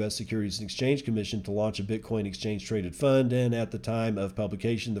with the U.S. Securities and Exchange Commission to launch a Bitcoin exchange-traded fund, and at the time of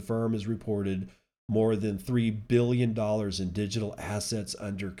publication, the firm has reported more than $3 billion in digital assets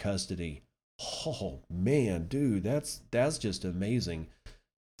under custody. Oh, man, dude, that's just amazing.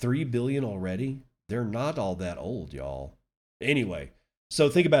 $3 billion already? They're not all that old, y'all. Anyway, so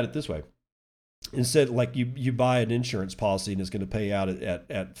think about it this way. Instead, like you buy an insurance policy and it's going to pay out at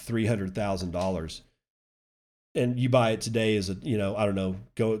 $300,000. And you buy it today as a, I don't know,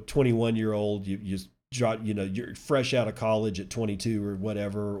 go 21-year-old, you're fresh out of college at 22 or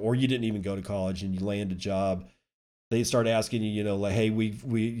whatever, or you didn't even go to college and you land a job. They start asking you, like, hey, we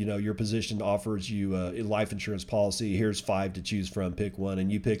your position offers you a life insurance policy. Here's 5 to choose from. Pick one,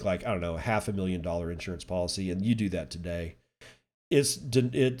 and you pick like, I don't know, $500,000 insurance policy, and you do that today. It's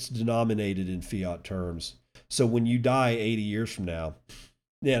denominated in fiat terms. So when you die 80 years from now,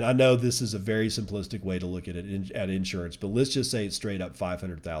 and I know this is a very simplistic way to look at it at insurance, but let's just say it's straight up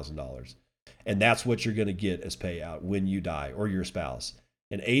 $500,000. And that's what you're going to get as payout when you die, or your spouse.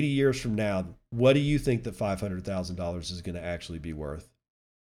 And 80 years from now, what do you think that $500,000 is going to actually be worth?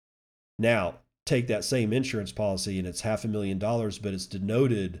 Now, take that same insurance policy and it's $500,000, but it's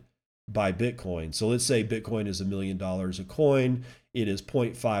denoted by Bitcoin. So let's say Bitcoin is $1 million a coin. It is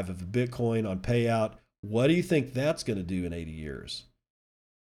 0.5 of a Bitcoin on payout. What do you think that's going to do in 80 years?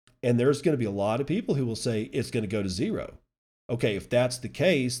 And there's going to be a lot of people who will say it's going to go to zero. Okay, if that's the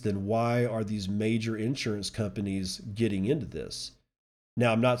case, then why are these major insurance companies getting into this?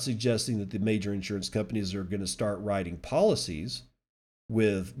 Now, I'm not suggesting that the major insurance companies are going to start writing policies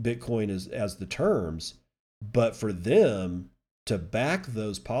with Bitcoin as the terms, but for them to back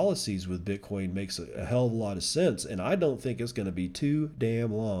those policies with Bitcoin makes a hell of a lot of sense. And I don't think it's going to be too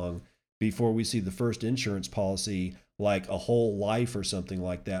damn long before we see the first insurance policy, like a whole life or something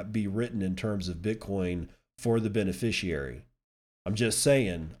like that, be written in terms of Bitcoin for the beneficiary. I'm just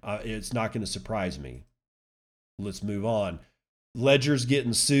saying, it's not going to surprise me. Let's move on. Ledger's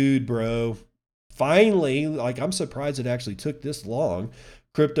getting sued, bro. Finally, like, I'm surprised it actually took this long.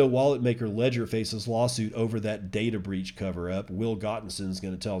 Crypto wallet maker Ledger faces lawsuit over that data breach cover-up. Will Gotteson's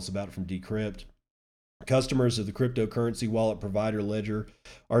going to tell us about it from Decrypt. Customers of the cryptocurrency wallet provider Ledger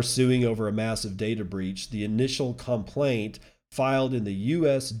are suing over a massive data breach. The initial complaint, filed in the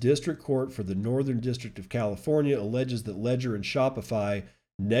U.S. District Court for the Northern District of California, alleges that Ledger and Shopify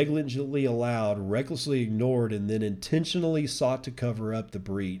negligently allowed, recklessly ignored, and then intentionally sought to cover up the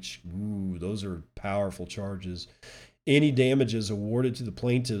breach. Ooh, those are powerful charges. Any damages awarded to the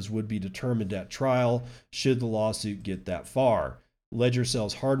plaintiffs would be determined at trial should the lawsuit get that far. Ledger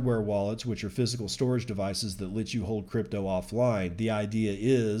sells hardware wallets, which are physical storage devices that let you hold crypto offline. The idea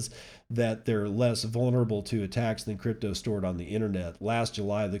is that they're less vulnerable to attacks than crypto stored on the internet. Last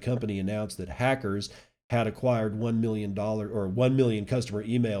July, the company announced that hackers had acquired $1 million or 1 million customer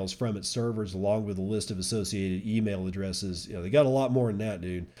emails from its servers, along with a list of associated email addresses. They got a lot more than that,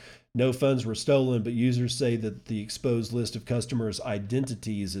 dude. No funds were stolen, but users say that the exposed list of customers'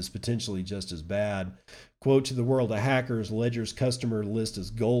 identities is potentially just as bad. Quote, to the world of hackers, Ledger's customer list is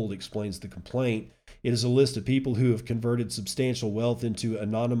gold, explains the complaint. It is a list of people who have converted substantial wealth into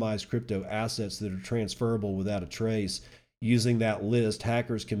anonymized crypto assets that are transferable without a trace. Using that list,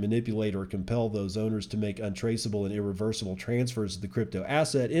 hackers can manipulate or compel those owners to make untraceable and irreversible transfers of the crypto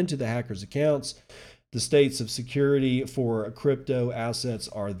asset into the hackers' accounts. The stakes of security for crypto assets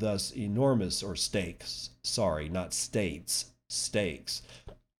are thus enormous, or stakes. Sorry, not states, stakes.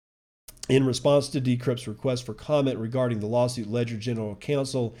 In response to Decrypt's request for comment regarding the lawsuit, Ledger General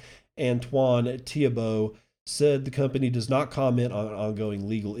Counsel Antoine Thibault said the company does not comment on ongoing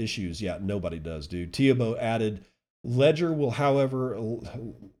legal issues. Yeah, nobody does, dude. Thibault added, Ledger will, however,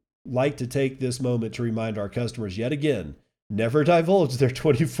 like to take this moment to remind our customers yet again, never divulge their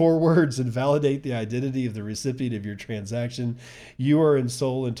 24 words and validate the identity of the recipient of your transaction. You are in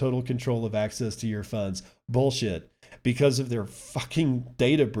sole and total control of access to your funds. Bullshit. Because of their fucking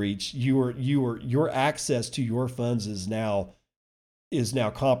data breach, your access to your funds is now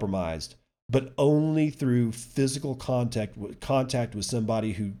compromised, but only through physical contact with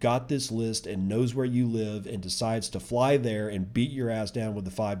somebody who got this list and knows where you live and decides to fly there and beat your ass down with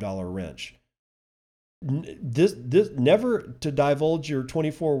a $5 wrench. This never to divulge your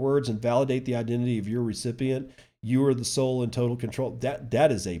 24 words and validate the identity of your recipient. You are the sole and total control.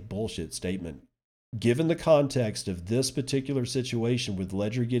 That is a bullshit statement. Given the context of this particular situation with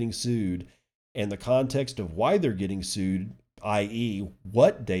Ledger getting sued and the context of why they're getting sued, i.e.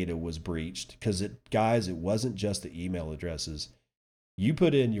 what data was breached, because it wasn't just the email addresses. You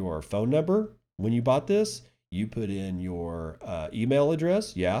put in your phone number when you bought this, you put in your email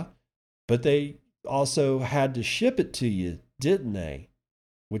address, yeah, but they also had to ship it to you, didn't they?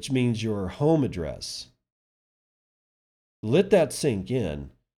 Which means your home address. Let that sink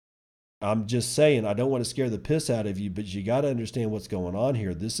in. I'm just saying, I don't want to scare the piss out of you, but you got to understand what's going on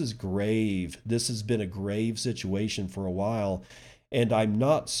here. This is grave. This has been a grave situation for a while. And I'm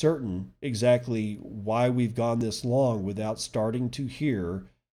not certain exactly why we've gone this long without starting to hear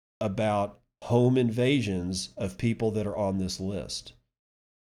about home invasions of people that are on this list.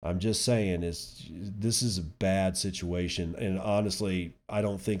 I'm just saying, this is a bad situation. And honestly, I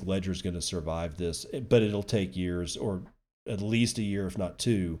don't think Ledger's going to survive this, but it'll take years, or at least a year, if not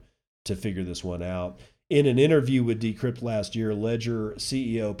two, to figure this one out. In an interview with Decrypt last year, Ledger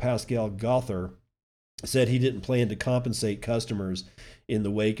CEO Pascal Gauthur said he didn't plan to compensate customers in the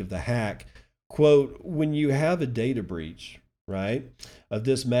wake of the hack. Quote, when you have a data breach, right, of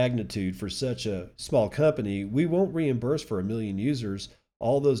this magnitude for such a small company, we won't reimburse for 1 million users,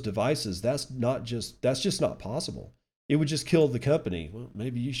 all those devices. That's just not possible. It would just kill the company. Well,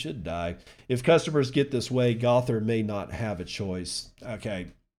 maybe you should die. If customers get this way, Gauthur may not have a choice. Okay.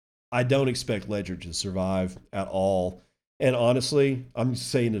 I don't expect Ledger to survive at all. And honestly, I'm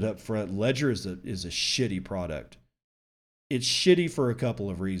saying it up front, Ledger is a shitty product. It's shitty for a couple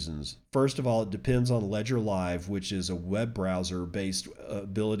of reasons. First of all, it depends on Ledger Live, which is a web browser-based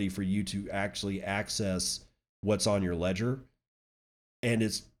ability for you to actually access what's on your ledger. And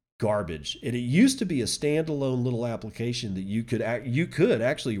it's garbage. And it used to be a standalone little application that you could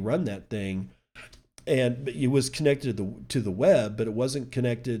actually run that thing, and it was connected to the web, but it wasn't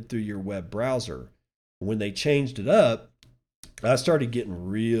connected through your web browser. When they changed it up, I started getting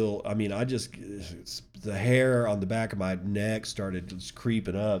real. I mean, the hair on the back of my neck started just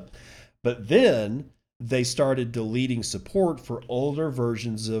creeping up. But then they started deleting support for older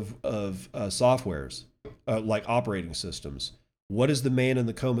versions of softwares, like operating systems. What is the man in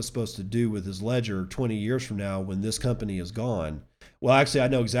the coma supposed to do with his ledger 20 years from now when this company is gone? Well, actually, I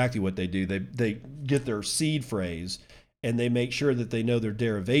know exactly what they do. They get their seed phrase and they make sure that they know their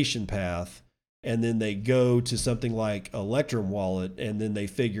derivation path. And then they go to something like Electrum Wallet, and then they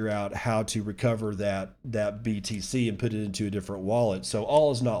figure out how to recover that BTC and put it into a different wallet. So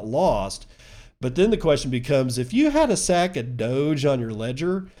all is not lost. But then the question becomes, if you had a sack of Doge on your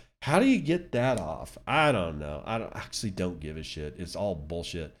ledger, how do you get that off? I don't know. I don't give a shit. It's all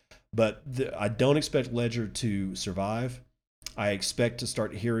bullshit. But I don't expect Ledger to survive. I expect to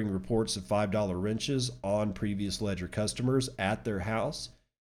start hearing reports of $5 wrenches on previous Ledger customers at their house.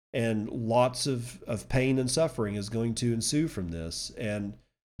 And lots of pain and suffering is going to ensue from this. And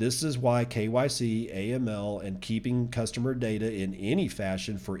this is why KYC, AML, and keeping customer data in any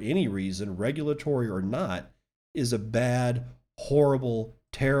fashion for any reason, regulatory or not, is a bad, horrible,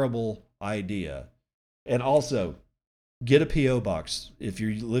 terrible idea. And also, get a P.O. box. If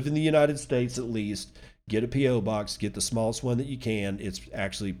you live in the United States, at least, get a P.O. box. Get the smallest one that you can. It's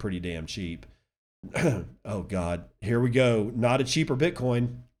actually pretty damn cheap. Oh, God. Here we go. Not a cheaper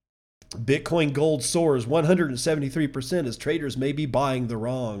Bitcoin. Bitcoin gold soars 173% as traders may be buying the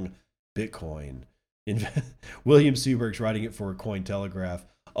wrong Bitcoin. William Suberg's writing it for Cointelegraph.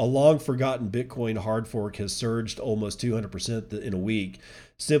 A long forgotten Bitcoin hard fork has surged almost 200% in a week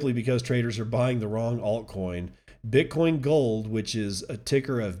simply because traders are buying the wrong altcoin. Bitcoin Gold, which is a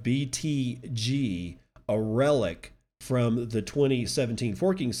ticker of BTG, a relic from the 2017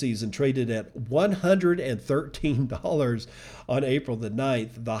 forking season, traded at $113 on April the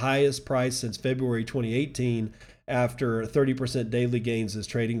 9th, the highest price since February 2018, after 30% daily gains as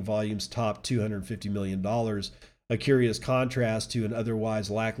trading volumes topped $250 million. A curious contrast to an otherwise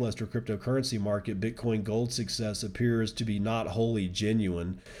lackluster cryptocurrency market, Bitcoin Gold's success appears to be not wholly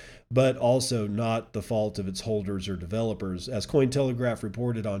genuine, but also not the fault of its holders or developers. As Cointelegraph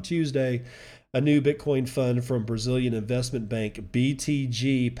reported on Tuesday, a new Bitcoin fund from Brazilian investment bank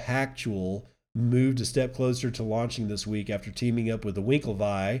BTG Pactual moved a step closer to launching this week after teaming up with the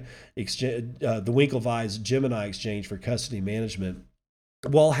Winklevi's Gemini exchange for custody management.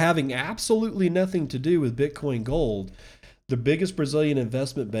 While having absolutely nothing to do with Bitcoin Gold, the biggest Brazilian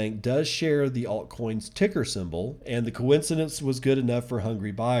investment bank does share the altcoin's ticker symbol, and the coincidence was good enough for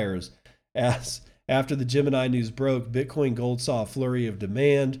hungry buyers. As after the Gemini news broke, Bitcoin Gold saw a flurry of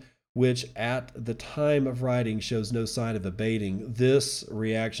demand, which at the time of writing shows no sign of abating. This,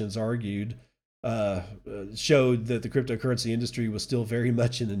 reactions argued, showed that the cryptocurrency industry was still very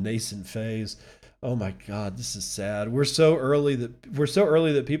much in a nascent phase. Oh my God, this is sad. We're so early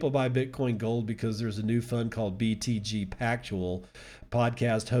that people buy Bitcoin Gold because there's a new fund called BTG Pactual.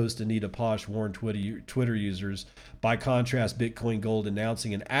 Podcast host Anita Posh warned Twitter users. By contrast, Bitcoin Gold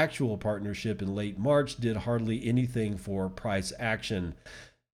announcing an actual partnership in late March did hardly anything for price action.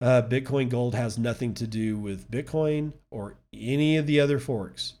 Bitcoin Gold has nothing to do with Bitcoin or any of the other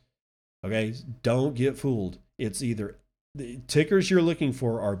forks. Okay, don't get fooled. It's either the tickers you're looking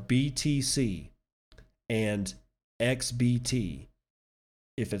for are BTC and XBT.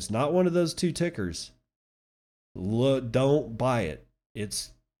 If it's not one of those two tickers, don't buy it.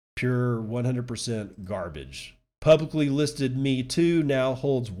 It's pure 100% garbage. Publicly listed Me2 now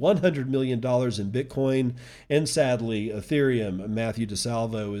holds $100 million in Bitcoin and sadly Ethereum. Matthew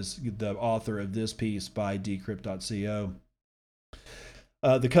DeSalvo is the author of this piece by Decrypt.co.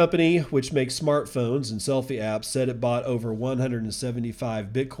 The company, which makes smartphones and selfie apps, said it bought over 175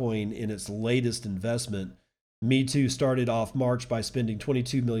 Bitcoin in its latest investment. Me2 started off March by spending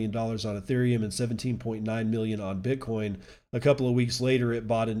 $22 million on Ethereum and $17.9 million on Bitcoin. A couple of weeks later, it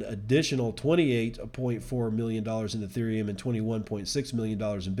bought an additional $28.4 million in Ethereum and $21.6 million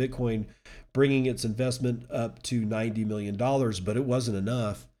in Bitcoin, bringing its investment up to $90 million, but it wasn't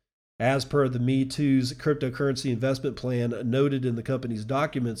enough. As per the Me2's cryptocurrency investment plan noted in the company's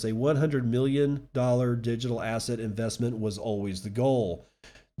documents, a $100 million digital asset investment was always the goal.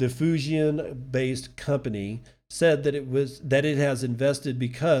 The Fujian-based company said that it has invested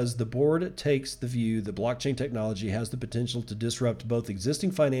because the board takes the view that blockchain technology has the potential to disrupt both existing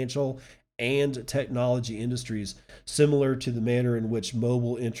financial and technology industries, similar to the manner in which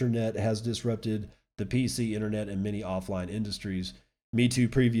mobile internet has disrupted the PC internet and many offline industries.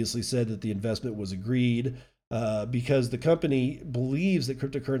 Me2 previously said that the investment was agreed because the company believes that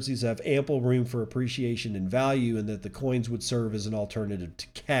cryptocurrencies have ample room for appreciation in value and that the coins would serve as an alternative to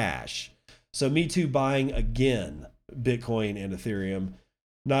cash. So Me2 buying again Bitcoin and Ethereum.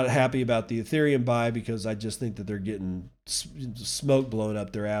 Not happy about the Ethereum buy because I just think that they're getting smoke blown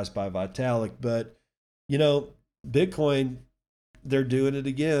up their ass by Vitalik. But, Bitcoin, they're doing it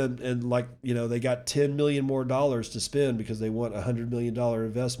again. And they got $10 million more to spend because they want a $100 million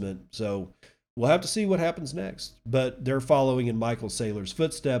investment. So we'll have to see what happens next. But they're following in Michael Saylor's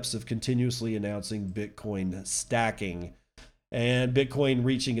footsteps of continuously announcing Bitcoin stacking and Bitcoin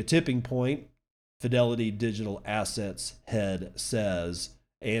reaching a tipping point. Fidelity Digital Assets head says.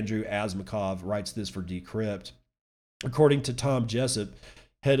 Andrew Asmakov writes this for Decrypt. According to Tom Jessup,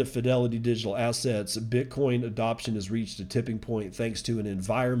 head of Fidelity Digital Assets, Bitcoin adoption has reached a tipping point thanks to an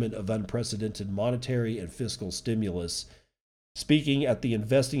environment of unprecedented monetary and fiscal stimulus. Speaking at the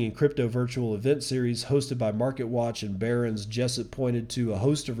Investing in Crypto virtual event series hosted by MarketWatch and Barron's, Jessup pointed to a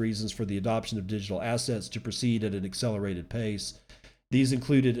host of reasons for the adoption of digital assets to proceed at an accelerated pace. These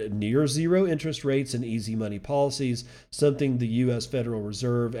included near zero interest rates and easy money policies, something the U.S. Federal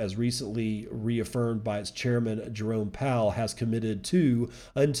Reserve, as recently reaffirmed by its chairman Jerome Powell, has committed to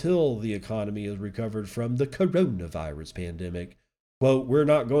until the economy has recovered from the coronavirus pandemic. Quote, "We're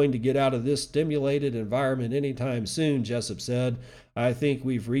not going to get out of this stimulated environment anytime soon," Jessup said. "I think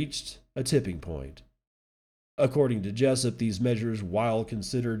we've reached a tipping point." According to Jessup, these measures, while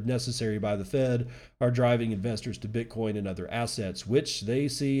considered necessary by the Fed, are driving investors to Bitcoin and other assets, which they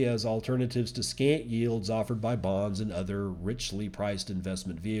see as alternatives to scant yields offered by bonds and other richly priced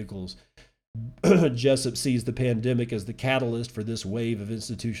investment vehicles. Jessup sees the pandemic as the catalyst for this wave of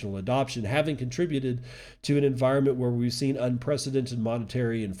institutional adoption, having contributed to an environment where we've seen unprecedented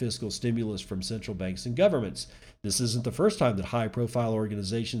monetary and fiscal stimulus from central banks and governments. This isn't the first time that high-profile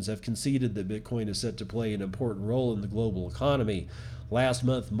organizations have conceded that Bitcoin is set to play an important role in the global economy. Last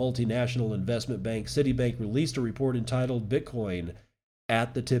month, multinational investment bank Citibank released a report entitled "Bitcoin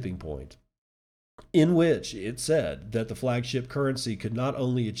at the Tipping Point." in which it said that the flagship currency could not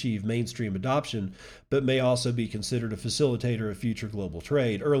only achieve mainstream adoption, but may also be considered a facilitator of future global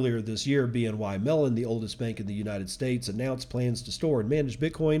trade. Earlier this year, BNY Mellon, the oldest bank in the United States, announced plans to store and manage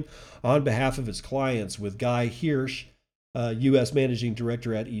Bitcoin on behalf of its clients, with Guy Hirsch, U.S. Managing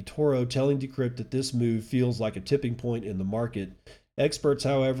Director at eToro, telling Decrypt that this move feels like a tipping point in the market. Experts,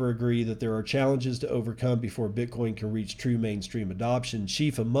 however, agree that there are challenges to overcome before Bitcoin can reach true mainstream adoption,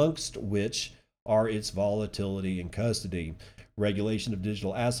 chief amongst which are its volatility and custody. Regulation of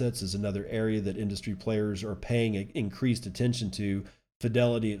digital assets is another area that industry players are paying increased attention to.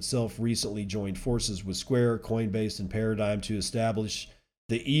 Fidelity itself recently joined forces with Square, Coinbase, and Paradigm to establish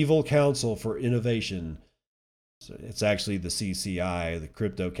the Evil Council for Innovation. So it's actually the CCI, the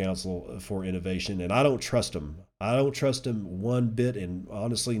Crypto Council for Innovation, and I don't trust them. I don't trust them one bit, and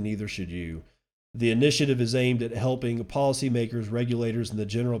honestly, neither should you. The initiative is aimed at helping policymakers, regulators, and the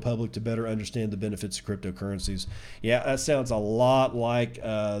general public to better understand the benefits of cryptocurrencies. Yeah, that sounds a lot like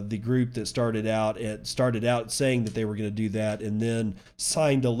the group that started out saying that they were going to do that, and then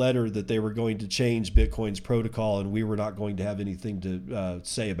signed a letter that they were going to change Bitcoin's protocol, and we were not going to have anything to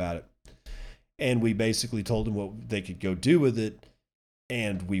say about it. And we basically told them what they could go do with it,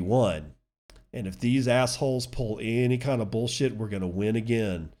 and we won. And if these assholes pull any kind of bullshit, we're going to win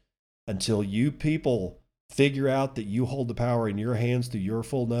again. Until you people figure out that you hold the power in your hands through your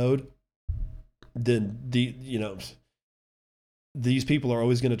full node, then these people are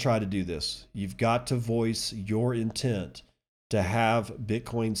always going to try to do this. You've got to voice your intent to have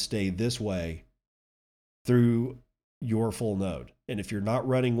Bitcoin stay this way through your full node. And if you're not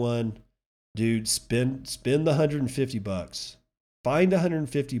running one, dude, spend the $150. Find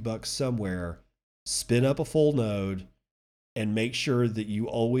 $150 somewhere, spin up a full node, and make sure that you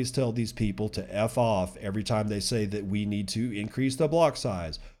always tell these people to F off every time they say that we need to increase the block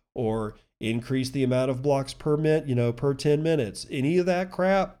size or increase the amount of blocks per minute, per 10 minutes. Any of that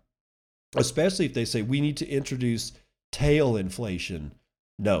crap, especially if they say we need to introduce tail inflation.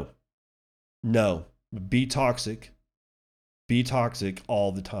 No. Be toxic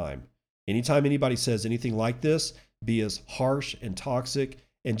all the time. Anytime anybody says anything like this, be as harsh and toxic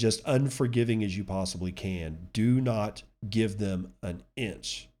and just unforgiving as you possibly can. Do not give them an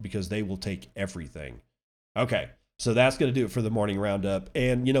inch because they will take everything. Okay, so that's going to do it for the morning roundup.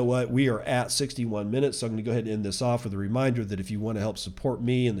 And you know what? We are at 61 minutes, so I'm going to go ahead and end this off with a reminder that if you want to help support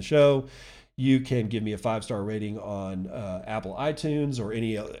me and the show, you can give me a 5-star rating on Apple iTunes or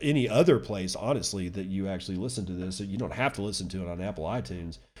any other place, honestly, that you actually listen to this. So you don't have to listen to it on Apple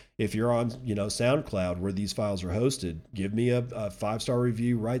iTunes. If you're on, SoundCloud where these files are hosted, give me a 5-star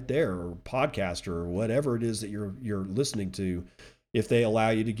review right there, or Podcaster, or whatever it is that you're listening to. If they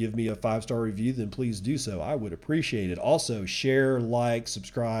allow you to give me a 5-star review, then please do so. I would appreciate it. Also, share, like,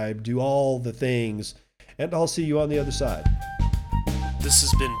 subscribe, do all the things, and I'll see you on the other side. This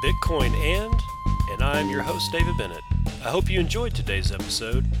has been Bitcoin and I'm your host, David Bennett. I hope you enjoyed today's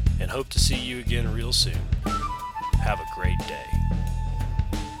episode and hope to see you again real soon. Have a great day.